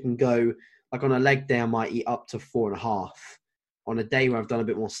range. It can go, like on a leg day, I might eat up to 4.5. On a day where I've done a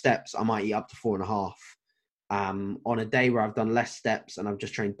bit more steps, I might eat up to 4.5. On a day where I've done less steps and I've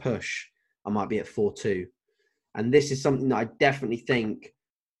just trained push, I might be at 4.2. And this is something that I definitely think,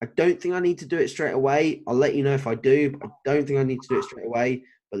 I don't think I need to do it straight away. I'll let you know if I do, but I don't think I need to do it straight away.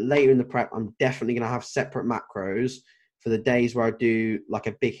 But later in the prep, I'm definitely going to have separate macros for the days where I do like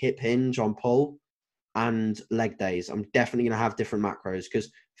a big hip hinge on pull and leg days. I'm definitely going to have different macros,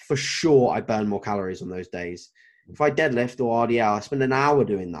 because for sure I burn more calories on those days. If I deadlift or RDL, I spend an hour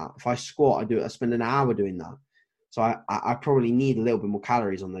doing that. If I squat, I spend an hour doing that. So I probably need a little bit more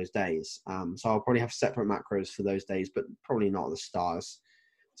calories on those days. So I'll probably have separate macros for those days, but probably not at the start.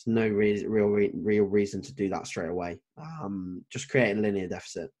 There's no real reason to do that straight away. Just create a linear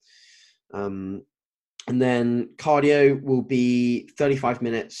deficit. And then cardio will be 35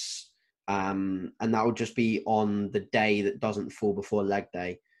 minutes. And that will just be on the day that doesn't fall before leg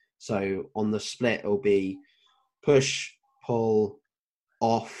day. So on the split, it'll be push, pull,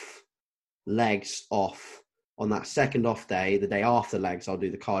 off, legs, off. On that second off day, the day after legs, I'll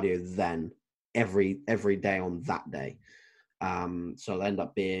do the cardio then every day on that day. So it'll end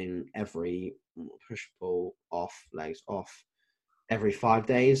up being every push, pull, off, legs, off, every 5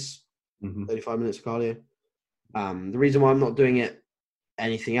 days, 35 minutes of cardio. The reason why I'm not doing it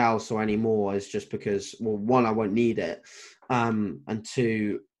anything else or anymore is just because, well, one, I won't need it. And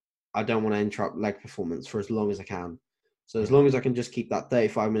two, I don't want to interrupt leg performance for as long as I can. So as long as I can just keep that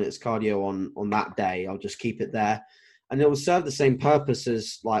 35 minutes cardio on that day, I'll just keep it there. And it will serve the same purpose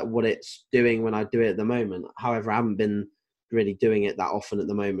as like what it's doing when I do it at the moment. However, I haven't been really doing it that often at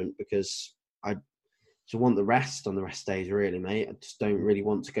the moment, because I just want the rest on the rest days, really, mate. I just don't really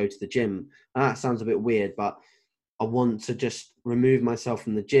want to go to the gym. And that sounds a bit weird, but I want to just remove myself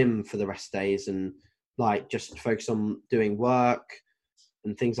from the gym for the rest days and like just focus on doing work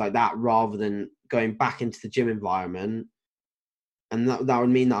and things like that, rather than going back into the gym environment. And that would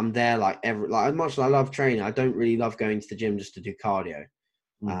mean that I'm there like as much as I love training, I don't really love going to the gym just to do cardio.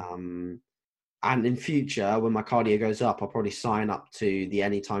 And in future, when my cardio goes up, I'll probably sign up to the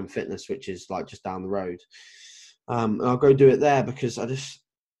Anytime Fitness, which is like just down the road. And I'll go do it there, because I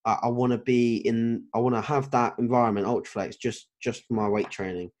want to have that environment, Ultraflex, just for my weight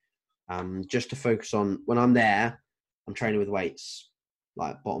training. Just to focus on, when I'm there, I'm training with weights,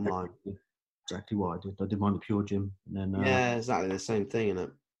 like bottom line. Exactly what I did. I did mine in the Pure Gym, and then yeah, exactly the same thing, isn't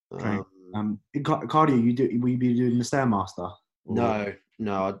it? In cardio, will you be doing the Stairmaster? No,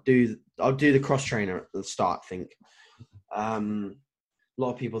 I'll do the cross trainer at the start, I think. A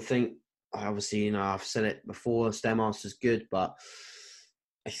lot of people think, obviously, I've said it before, Stairmaster's good, but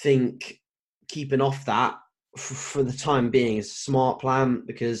I think keeping off that for the time being is a smart plan,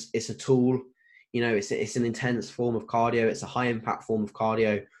 because it's a tool. You know, it's an intense form of cardio. It's a high impact form of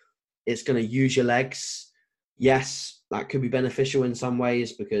cardio. It's going to use your legs. Yes, that could be beneficial in some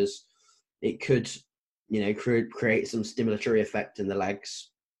ways, because it could, you know, create some stimulatory effect in the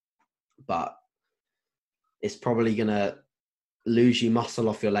legs, but it's probably going to lose you muscle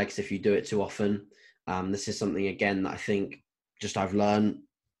off your legs if you do it too often. This is something, again, that I think I've learned.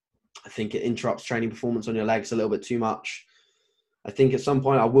 I think it interrupts training performance on your legs a little bit too much. I think at some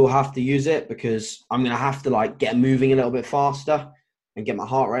point I will have to use it, because I'm going to have to like get moving a little bit faster and get my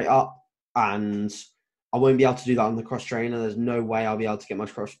heart rate up. And I won't be able to do that on the cross trainer. There's no way I'll be able to get my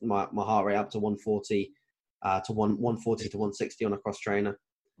heart rate up to 140 to 140 to 160 on a cross trainer.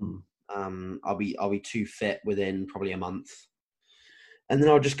 I'll be too fit within probably a month. And then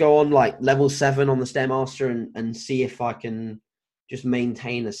I'll just go on like level 7 on the Stairmaster and see if I can just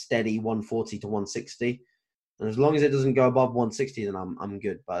maintain a steady 140 to 160. And as long as it doesn't go above 160, then I'm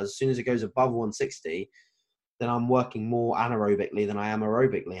good. But as soon as it goes above 160, then I'm working more anaerobically than I am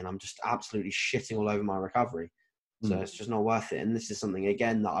aerobically, and I'm just absolutely shitting all over my recovery. So it's just not worth it. And this is something,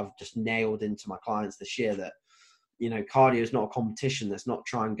 again, that I've just nailed into my clients this year, that, you know, cardio is not a competition. Let's not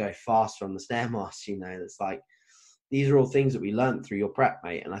try and go faster on the Stairmaster. You know, it's like, these are all things that we learned through your prep,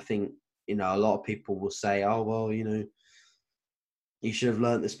 mate. And I think, you know, a lot of people will say, oh, well, you know, you should have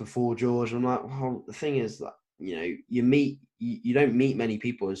learned this before, George. And I'm like, well, the thing is that, you know, you don't meet many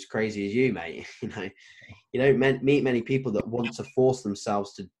people as crazy as you, mate. You know, you don't meet many people that want to force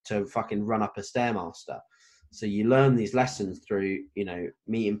themselves to fucking run up a Stairmaster. So you learn these lessons through, you know,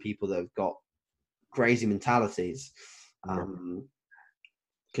 meeting people that have got crazy mentalities.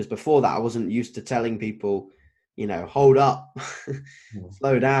 Because before that, I wasn't used to telling people, you know, hold up,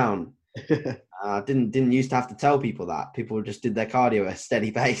 slow down. Didn't used to have to tell people that. People just did their cardio at a steady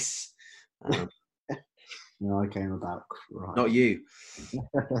pace. No, I came about crying. Not you.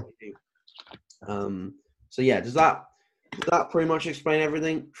 So yeah, does that pretty much explain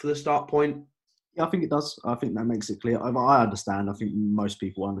everything for the start point? Yeah, I think it does. I think that makes it clear. I understand. I think most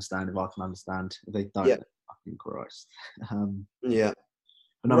people understand if I can understand. If they don't, I think Christ. Yeah.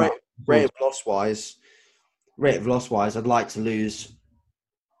 No, rate of loss wise, I'd like to lose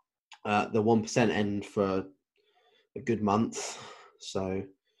the 1% end for a good month. So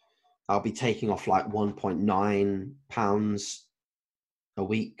I'll be taking off like 1.9 pounds a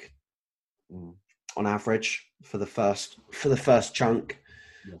week on average for the first chunk.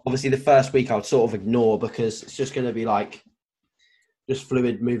 Yeah. Obviously, the first week I'll sort of ignore, because it's just going to be like just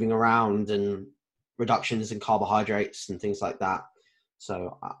fluid moving around and reductions in carbohydrates and things like that.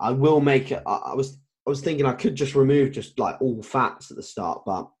 So I will make it. I was thinking I could just remove just like all fats at the start,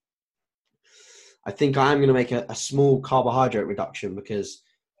 but I think I am going to make a small carbohydrate reduction, because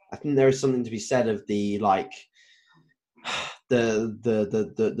I think there is something to be said of the like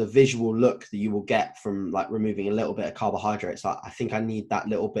the visual look that you will get from like removing a little bit of carbohydrates. I think I need that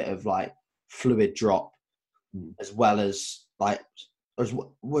little bit of like fluid drop, as well as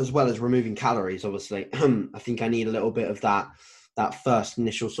removing calories. Obviously, I think I need a little bit of that first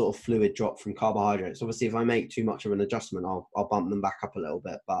initial sort of fluid drop from carbohydrates. Obviously, if I make too much of an adjustment, I'll bump them back up a little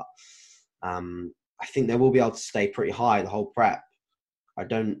bit. But I think they will be able to stay pretty high the whole prep. I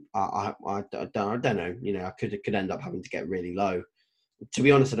don't know. You know, I could end up having to get really low. To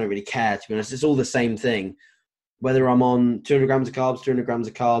be honest, I don't really care. To be honest, it's all the same thing. Whether I'm on 200 grams of carbs, 200 grams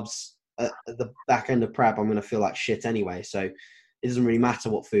of carbs, at the back end of prep, I'm going to feel like shit anyway. So it doesn't really matter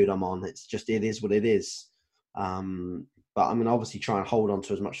what food I'm on. It's just, it is what it is. But I'm going to obviously try and hold on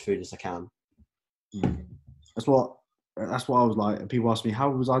to as much food as I can. That's what I was like. People ask me,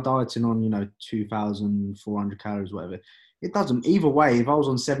 how was I dieting on, you know, 2,400 calories, whatever. It doesn't. Either way, if I was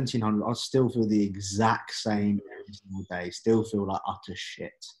on 1,700, I'd still feel the exact same every single day. Still feel like utter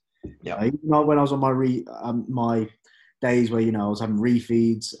shit. Yeah. Even though when I was on my days where, you know, I was having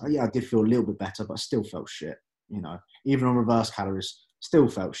refeeds, I did feel a little bit better, but I still felt shit. You know, even on reverse calories, still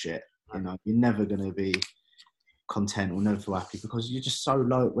felt shit. You know, you're never going to be content or never feel happy, because you're just so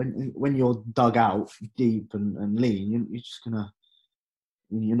low. When you're dug out deep and lean,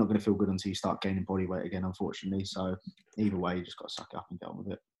 you're not going to feel good until you start gaining body weight again, unfortunately. So either way, you just got to suck it up and get on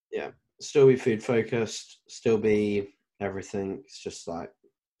with it. Yeah. Still be food focused, still be everything. It's just like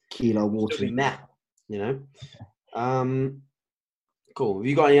kilo water. Still be met, you know? Cool. Have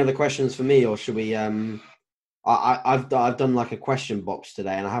you got any other questions for me, or should we, I've done like a question box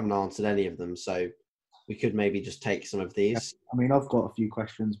today and I haven't answered any of them. So we could maybe just take some of these. I mean, I've got a few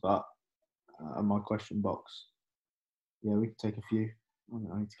questions, but my question box. Yeah, we can take a few.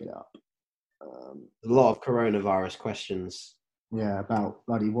 I need to get it up. A lot of coronavirus questions. Yeah, about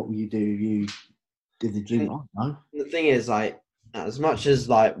bloody what will you do if you did the gym? I don't know. The thing is, like, as much as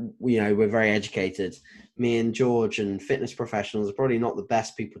like we're very educated, me and George and fitness professionals are probably not the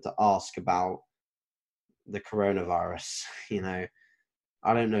best people to ask about the coronavirus.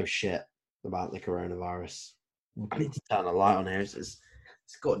 I don't know shit about the coronavirus. Well, I need people, to turn the light on here. It's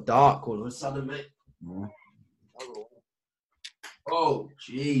got dark all of a sudden, mate. yeah. Oh,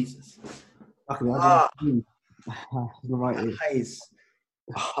 Jesus. Luckily, I Ah, don't right here. haze.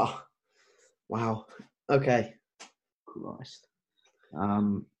 Ah, wow. Okay. Christ.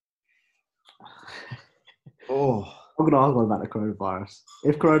 Oh. I'm going to ask one about the coronavirus.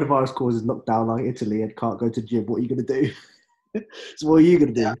 If coronavirus causes lockdown like Italy and can't go to gym, what are you going to do? So what are you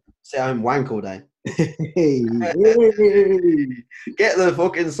going to do? Sit home wank all day. Hey, Get the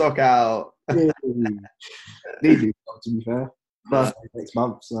fucking sock out. hey. Need new sock, to be fair. Birthday next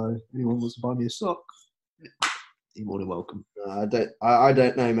month, so anyone wants to buy me a sock, you're more than welcome. I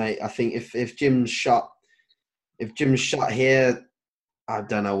don't know, mate. I think if gyms shut here, I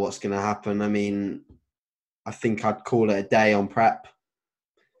don't know what's going to happen. I mean, I think I'd call it a day on prep.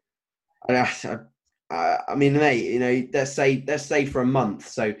 I mean, mate, let's say for a month.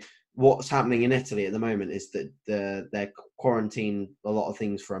 So what's happening in Italy at the moment is that they're quarantined a lot of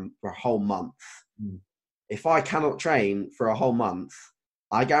things for a whole month. Mm. If I cannot train for a whole month,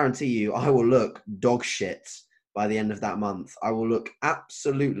 I guarantee you I will look dog shit by the end of that month. I will look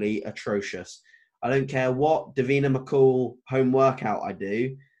absolutely atrocious. I don't care what Davina McCall home workout I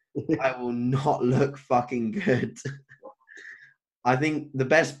do. I will not look fucking good. I think the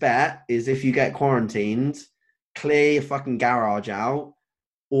best bet is if you get quarantined, clear your fucking garage out,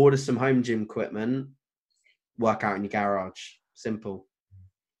 order some home gym equipment, work out in your garage. Simple.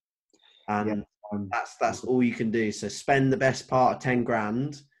 And that's all you can do. So spend the best part of 10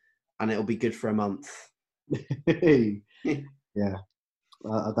 grand and it'll be good for a month. Yeah.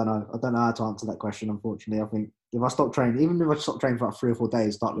 I don't know. I don't know how to answer that question, unfortunately. I think if I stop training, even if I stop training for like 3 or 4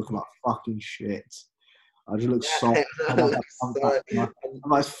 days, start looking like fucking shit. I just look soft. I'm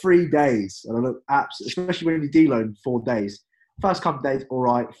like 3 days, and I look absolutely, especially when you deload 4 days. First couple of days, all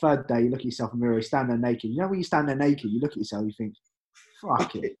right. Third day, you look at yourself in the mirror, you stand there naked. You know when you stand there naked, you look at yourself, you think,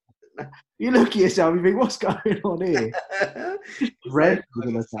 fuck it. You look at yourself, you think, what's going on here? Red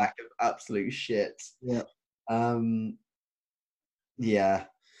with a sack of absolute shit. Yeah. Yeah.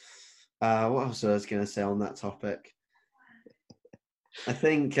 What else was I going to say on that topic? I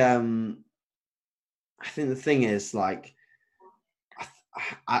think the thing is, like,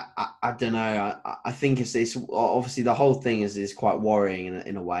 I don't know. I think it's obviously the whole thing is quite worrying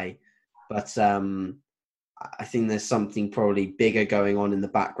in a way, but I think there's something probably bigger going on in the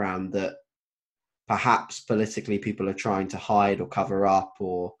background that perhaps politically people are trying to hide or cover up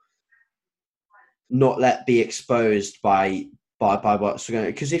or not let be exposed by what's going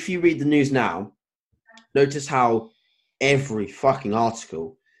on. Because if you read the news now, notice how every fucking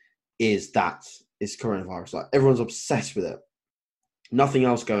article is coronavirus. Like, everyone's obsessed with it. Nothing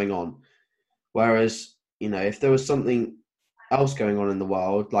else going on. Whereas, if there was something else going on in the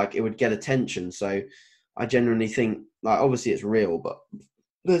world, like, it would get attention. So I genuinely think, like, obviously it's real, but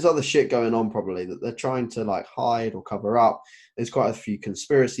there's other shit going on probably that they're trying to, like, hide or cover up. There's quite a few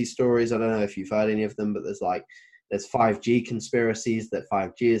conspiracy stories. I don't know if you've heard any of them, but there's 5G conspiracies that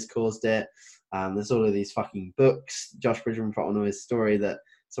 5G has caused it. There's all of these fucking books. Josh Bridgman put on his story that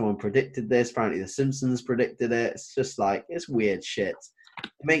someone predicted this. Apparently The Simpsons predicted it. It's just like, it's weird shit.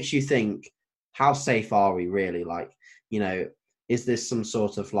 It makes you think, how safe are we really? Like, is this some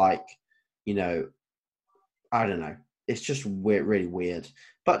sort of, like, I don't know. It's just weird, really weird.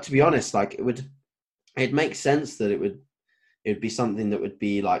 But to be honest, like, it makes sense that it would be something that would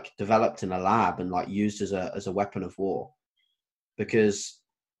be, like, developed in a lab and, like, used as a weapon of war. Because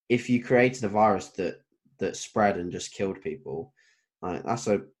if you created a virus that spread and just killed people, like, that's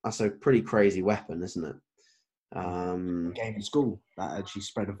a pretty crazy weapon, isn't it? A game in school that actually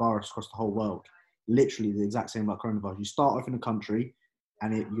spread a virus across the whole world. Literally the exact same like coronavirus. You start off in a country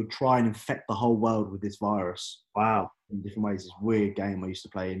and you try and infect the whole world with this virus. Wow. In different ways. This weird game I used to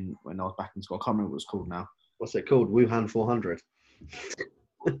play when I was back in school. I can't remember what it's called now. What's it called? Wuhan 400.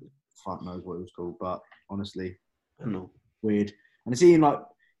 Fuck knows what it was called, but honestly, I don't know. Weird. And it's even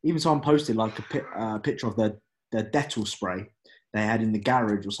someone posted like a picture of their Dettol spray they had in the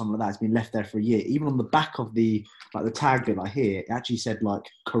garage or something like that. It's been left there for a year. Even on the back of the tag that I hear, it actually said like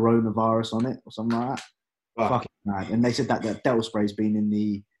coronavirus on it or something like that. Fucking mad. And they said that Dettol spray's been in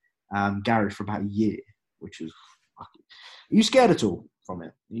the garage for about a year, which is fucking... Are you scared at all from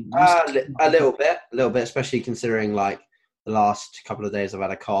it? A little bit, especially considering, like, the last couple of days I've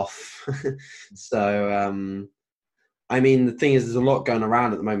had a cough. So I mean, the thing is, there's a lot going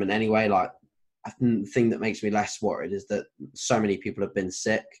around at the moment anyway. Like, I think the thing that makes me less worried is that so many people have been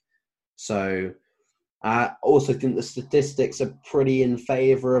sick. So I also think the statistics are pretty in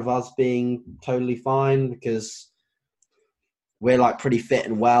favour of us being totally fine because we're like pretty fit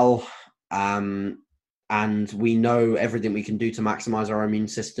and well. And we know everything we can do to maximize our immune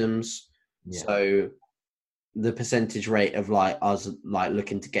systems. Yeah. So the percentage rate of like us like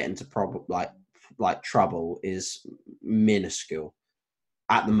looking to get into trouble is minuscule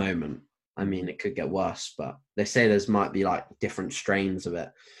at the moment. I mean, it could get worse, but they say there's might be like different strains of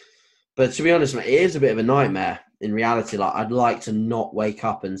it. But to be honest, mate, it is a bit of a nightmare in reality. Like, I'd like to not wake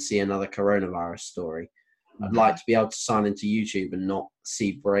up and see another coronavirus story. I'd like to be able to sign into YouTube and not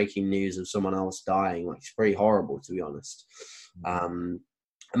see breaking news of someone else dying. Like, it's pretty horrible, to be honest.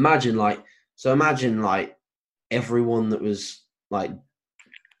 Imagine everyone that was like,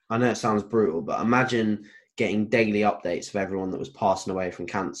 I know it sounds brutal, but imagine getting daily updates of everyone that was passing away from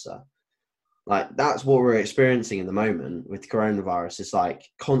cancer. Like, that's what we're experiencing in the moment with coronavirus. It's like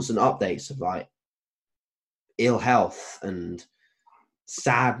constant updates of like ill health and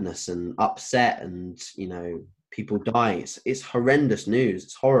sadness and upset and, you know, people dying. It's horrendous news.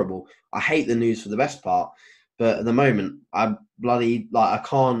 It's horrible. I hate the news for the best part, but at the moment I hate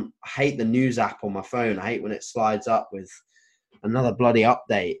the news app on my phone. I hate when it slides up with another bloody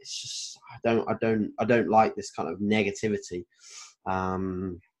update. It's just, I don't like this kind of negativity.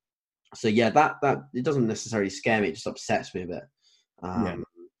 So yeah, that it doesn't necessarily scare me. It just upsets me a bit.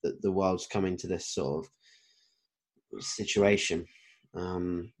 That the world's coming to this sort of situation.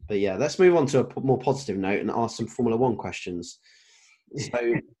 But yeah, let's move on to a more positive note and ask some Formula One questions.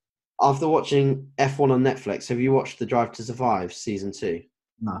 So, after watching F1 on Netflix, have you watched The Drive to Survive season 2?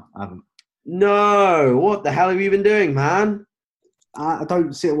 No, I haven't. No, what the hell have you been doing, man? I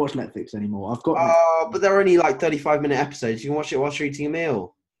don't sit and watch Netflix anymore. I've got. But they're only like 35-minute episodes. You can watch it whilst you're eating a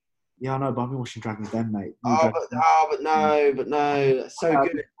meal. Yeah, I know, but I've been watching Dragon's Den, mate. But no, that's so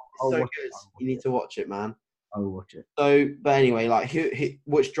good. It's so good. You need to watch it, man. I'll watch it. So, but anyway, like,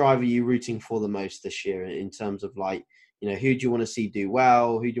 which driver are you rooting for the most this year in terms of like, you know, who do you want to see do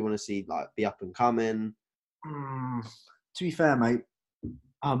well? Who do you want to see like be up and coming? To be fair, mate,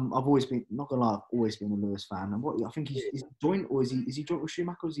 I've always been, not gonna lie, I've always been a Lewis fan. And I think he's joint, or is he joint with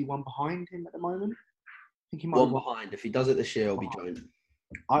Schumacher? Or is he one behind him at the moment? I think he might one behind. If he does it this year, he'll be joint.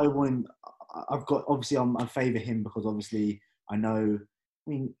 I favour him because obviously I know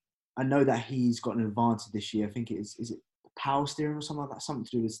that he's got an advantage this year. I think is it power steering or something like that? Something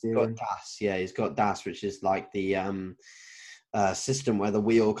to do with steering. He's got DAS, yeah, he's got DAS, which is like the system where the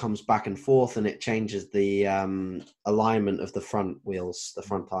wheel comes back and forth and it changes the alignment of the front wheels, the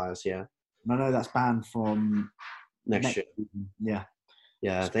front tyres, yeah. And I know that's banned from next year. Yeah.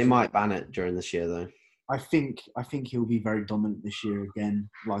 Yeah, they might ban it during this year though. I think he'll be very dominant this year again,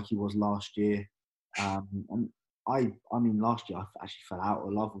 like he was last year. And I mean, last year I actually fell out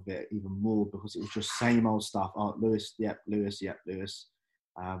of love with it even more because it was just same old stuff. Oh, Lewis. There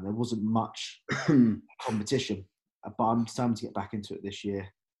wasn't much competition, but I'm determined to get back into it this year.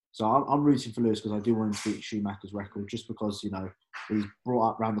 So I'm rooting for Lewis because I do want him to beat Schumacher's record, just because, you know, he's brought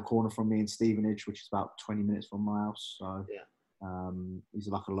up round the corner from me in Stevenage, which is about 20 minutes from my house. So yeah. He's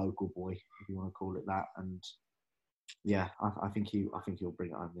like a local boy, if you want to call it that, and yeah, I think he'll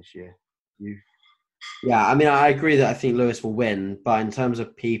bring it home this year. You? Yeah, I mean, I agree that I think Lewis will win, but in terms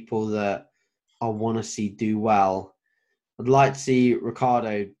of people that I want to see do well, I'd like to see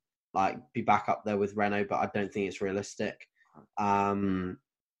Ricciardo like be back up there with Renault, but I don't think it's realistic.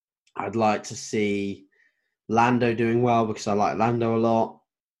 I'd like to see Lando doing well because I like Lando a lot.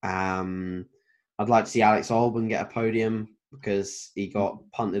 I'd like to see Alex Albon get a podium because he got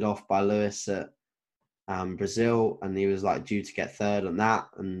punted off by Lewis at Brazil, and he was like due to get third on that,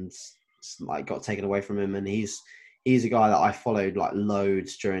 and like got taken away from him. And he's a guy that I followed like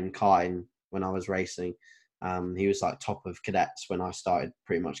loads during karting when I was racing. He was like top of cadets when I started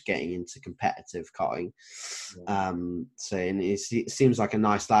pretty much getting into competitive karting. So and he seems like a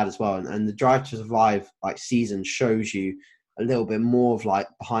nice lad as well. And the Drive to Survive like season shows you a little bit more of like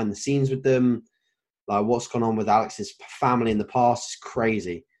behind the scenes with them. Like what's gone on with Alex's family in the past is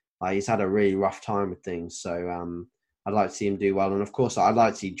crazy. Like he's had a really rough time with things. So I'd like to see him do well. And of course, I'd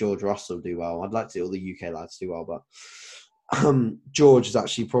like to see George Russell do well. I'd like to see all the UK lads do well. But George is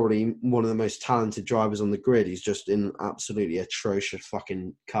actually probably one of the most talented drivers on the grid. He's just in an absolutely atrocious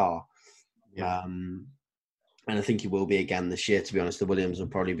fucking car. Yeah. And I think he will be again this year, to be honest. The Williams will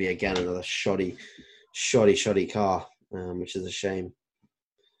probably be again another shoddy car, which is a shame.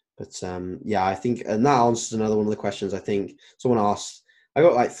 But yeah, I think, and that answers another one of the questions. I think someone asked, I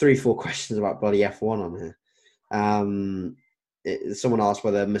got like 3-4 questions about bloody F1 on here. Someone asked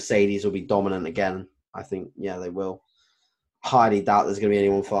whether Mercedes will be dominant again. I think, yeah, they will. Highly doubt there's going to be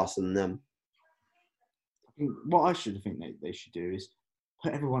anyone faster than them. I think what I think they should do is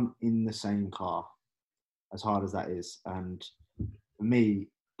put everyone in the same car, as hard as that is. And for me,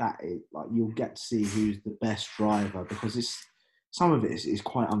 that is like you'll get to see who's the best driver, because some of it is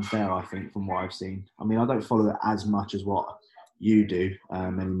quite unfair, I think, from what I've seen. I mean, I don't follow it as much as what you do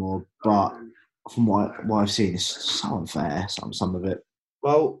anymore, but from what I've seen, it's so unfair. Some of it.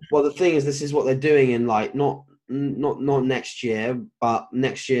 Well, the thing is, this is what they're doing in like not next year, but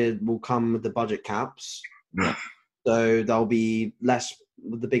next year will come with the budget caps. Yeah. So there'll be less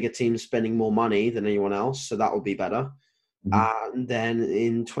with the bigger teams spending more money than anyone else, so that will be better. And then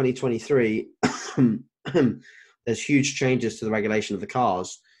in 2023, there's huge changes to the regulation of the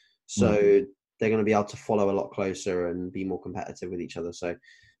cars, so they're going to be able to follow a lot closer and be more competitive with each other. So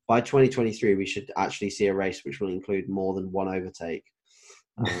by 2023, we should actually see a race which will include more than one overtake.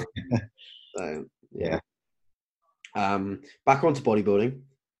 So yeah. Back onto bodybuilding.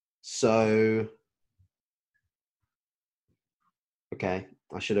 So, okay,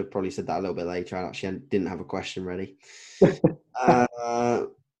 I should have probably said that a little bit later. I actually didn't have a question ready.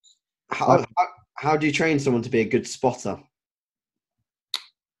 How do you train someone to be a good spotter?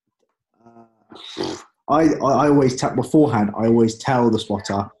 I always tell beforehand. I always tell the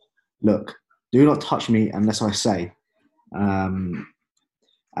spotter, look, do not touch me unless I say. And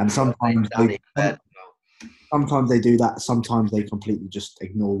sometimes they do that. Sometimes they completely just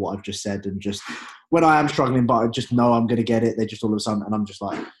ignore what I've just said, and just when I am struggling, but I just know I'm going to get it, they just all of a sudden, and I'm just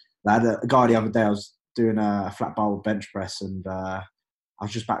like, I had a guy the other day. I was doing a flat bar with bench press, and I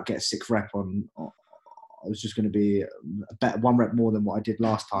was just about to get a 6th rep on. I was just going to be one rep more than what I did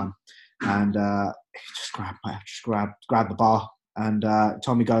last time, and he just grabbed the bar and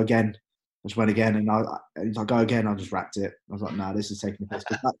told me go again. I just went again, and I go again. I just wrapped it. I was like, "No, this is taking the piss."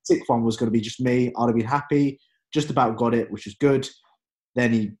 Because that 6th one was going to be just me. I'd have been happy, just about got it, which is good.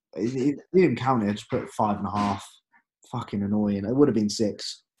 Then he didn't count it. I just put 5.5. Fucking annoying. It would have been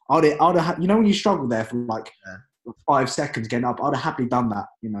 6. I'd have, you know, when you struggle there for like 5 seconds getting up, I'd have happily done that.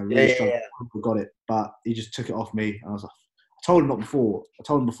 You know, really got it, but he just took it off me. And I was like, I told him before,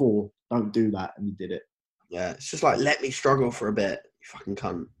 don't do that, and he did it. Yeah, it's just like, let me struggle for a bit, you fucking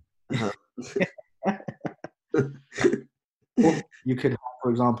cunt. Or you could,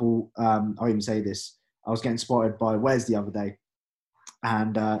 for example, I'll even say this. I was getting spotted by Wes the other day,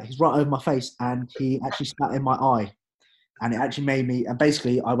 and he's right over my face, and he actually spat in my eye, and it actually made me. And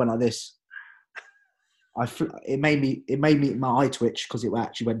basically, I went like this. It made me my eye twitch because it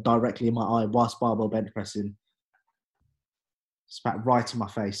actually went directly in my eye whilst barbell bench pressing. Spat right in my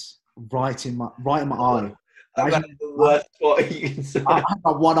face, right in my eye. That's the worst spot you can say. I had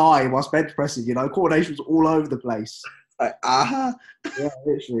my one eye whilst bench pressing. You know, coordination was all over the place. Like, yeah,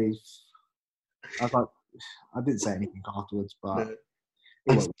 literally. I was like, I didn't say anything afterwards, but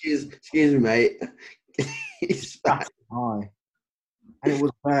no. Excuse me, mate. He's spat in my eye. And it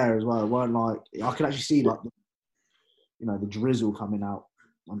was fair as well. It weren't like I could actually see like the drizzle coming out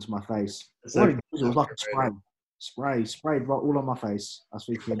onto my face. It was like a sprayed right all on my face. I was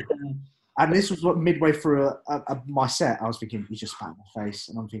thinking, and this was midway through my set. I was thinking he just spat in my face,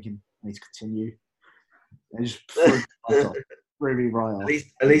 and I'm thinking I need to continue. And just threw me right off.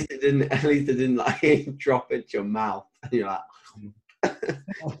 At least it didn't like drop into your mouth. And you're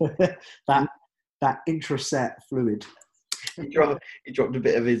like that intra-set fluid. He dropped a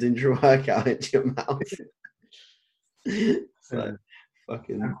bit of his intra-workout into your mouth. So,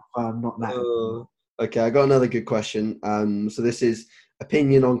 fucking... not that. Okay, I got another good question. So this is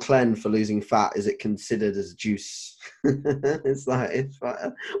opinion on Clen for losing fat. Is it considered as juice? It's like,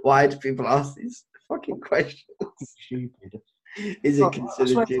 why do people ask these fucking questions? Stupid. Is it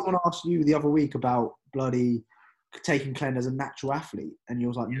considered juice? Someone asked you the other week about bloody taking Clen as a natural athlete, and you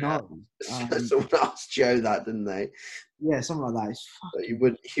was like, no. Someone asked Joe that, didn't they? Yeah, something like that.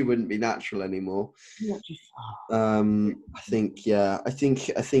 He wouldn't be natural anymore. I think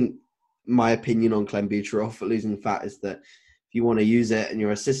my opinion on clenbuterol for losing fat is that if you want to use it and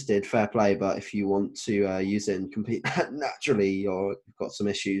you're assisted, fair play. But if you want to use it and compete naturally, you've got some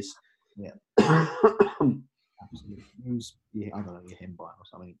issues. Yeah. Absolutely. I don't know, your him bite or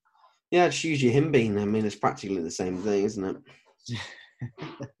something. Yeah, just use your him bean. I mean, it's practically the same thing, isn't it?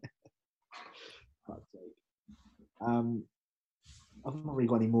 I've not really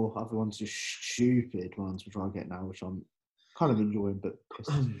got any more other ones, just stupid ones, which I get now, which I'm kind of enjoying, but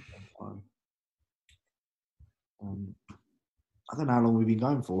pissed at the same time. I don't know how long we've been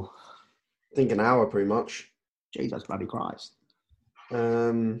going for. I think an hour, pretty much. Jesus bloody Christ.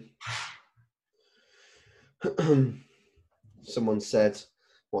 Someone said,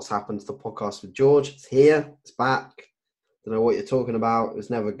 "What's happened to the podcast with George? It's here. It's back. Don't know what you're talking about. It was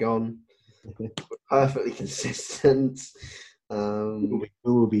never gone. We're perfectly consistent. We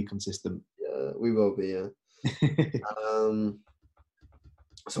will be consistent. Yeah, we will be. Yeah."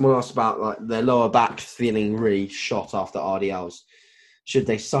 Someone asked about like their lower back feeling really shot after RDLs. Should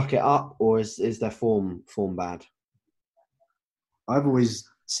they suck it up, or is their form bad? I've always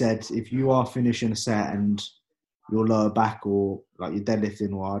said if you are finishing a set and your lower back or like you're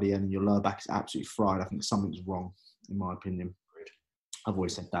deadlifting or RDL and your lower back is absolutely fried, I think something's wrong, in my opinion. I've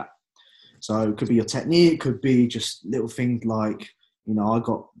always said that. So it could be your technique, could be just little things like, you know, I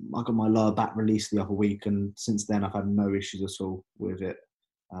got my lower back released the other week, and since then I've had no issues at all with it.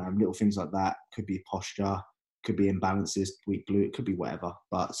 Little things like that. Could be posture, could be imbalances, weak glute, it could be whatever,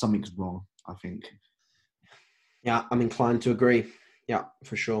 but something's wrong, I think. Yeah, I'm inclined to agree. Yeah,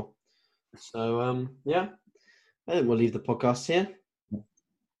 for sure. So, yeah, I think we'll leave the podcast here.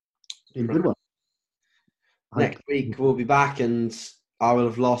 It's been a good one. Next week we'll be back, and I will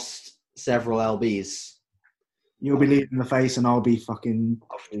have lost several lbs. You'll be leaving the face, and I'll be fucking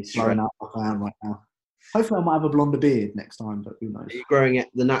blowing out like I am right now. Hopefully, I might have a blonder beard next time, but who knows? Are you growing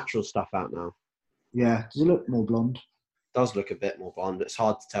the natural stuff out now? Yeah. Does it look more blonde? It does look a bit more blonde. It's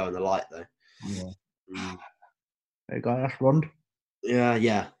hard to tell in the light, though. Yeah. There you go. That's blonde. Yeah,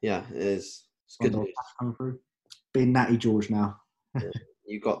 it is. It's good news. Coming through. Being Natty George now. Yeah.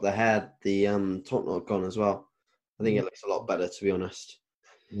 You got the hair, the top knot gone as well. I think it looks a lot better, to be honest.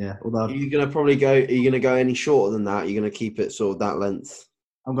 Yeah. Although Are you gonna go any shorter than that? Are you gonna keep it sort of that length?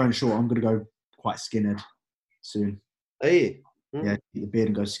 I'm going short. I'm gonna go quite skinhead soon. Are you? Yeah, keep the beard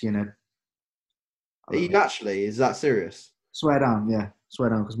and go skinhead. Are you actually? Is that serious? Swear down,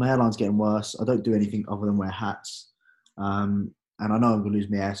 because my hairline's getting worse. I don't do anything other than wear hats. And I know I'm going to lose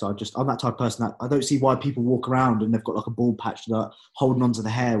my hair, so I'm that type of person that I don't see why people walk around and they've got like a bald patch that holding onto the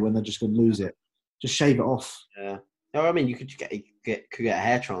hair when they're just going to lose it. Just shave it off. Yeah. No, I mean, you could get a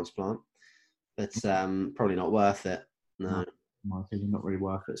hair transplant, but probably not worth it. No. In my opinion, not really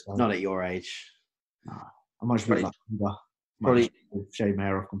worth it. So. Not at your age. No. I might just look like probably shave my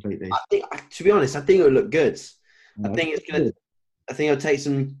hair off completely. I think, to be honest, I think it would look good. Yeah, I think it'll take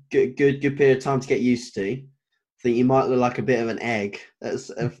some good period of time to get used to. I think you might look like a bit of an egg at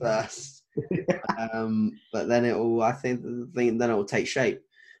first, but then it will take shape.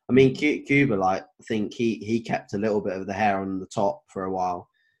 I mean, Cuba, like I think he kept a little bit of the hair on the top for a while,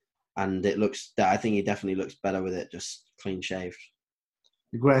 and I think he definitely looks better with it just clean shaved.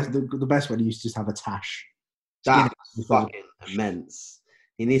 The best one, he used to just have a tash. That's fucking immense.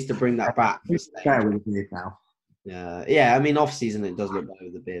 He needs to bring that back. Better with a beard now. Yeah. I mean, off season it does look better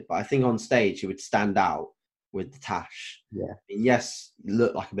with the beard, but I think on stage he would stand out with the tash. Yeah. I mean, yes, you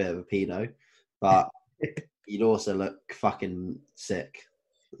look like a bit of a pedo, but you'd also look fucking sick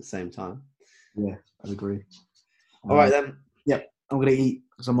at the same time. Yeah, I agree. All right then. Yep, I'm gonna eat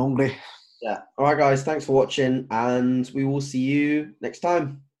because I'm hungry. Yeah. All right, guys. Thanks for watching, and we will see you next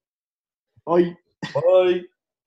time. Bye. Bye.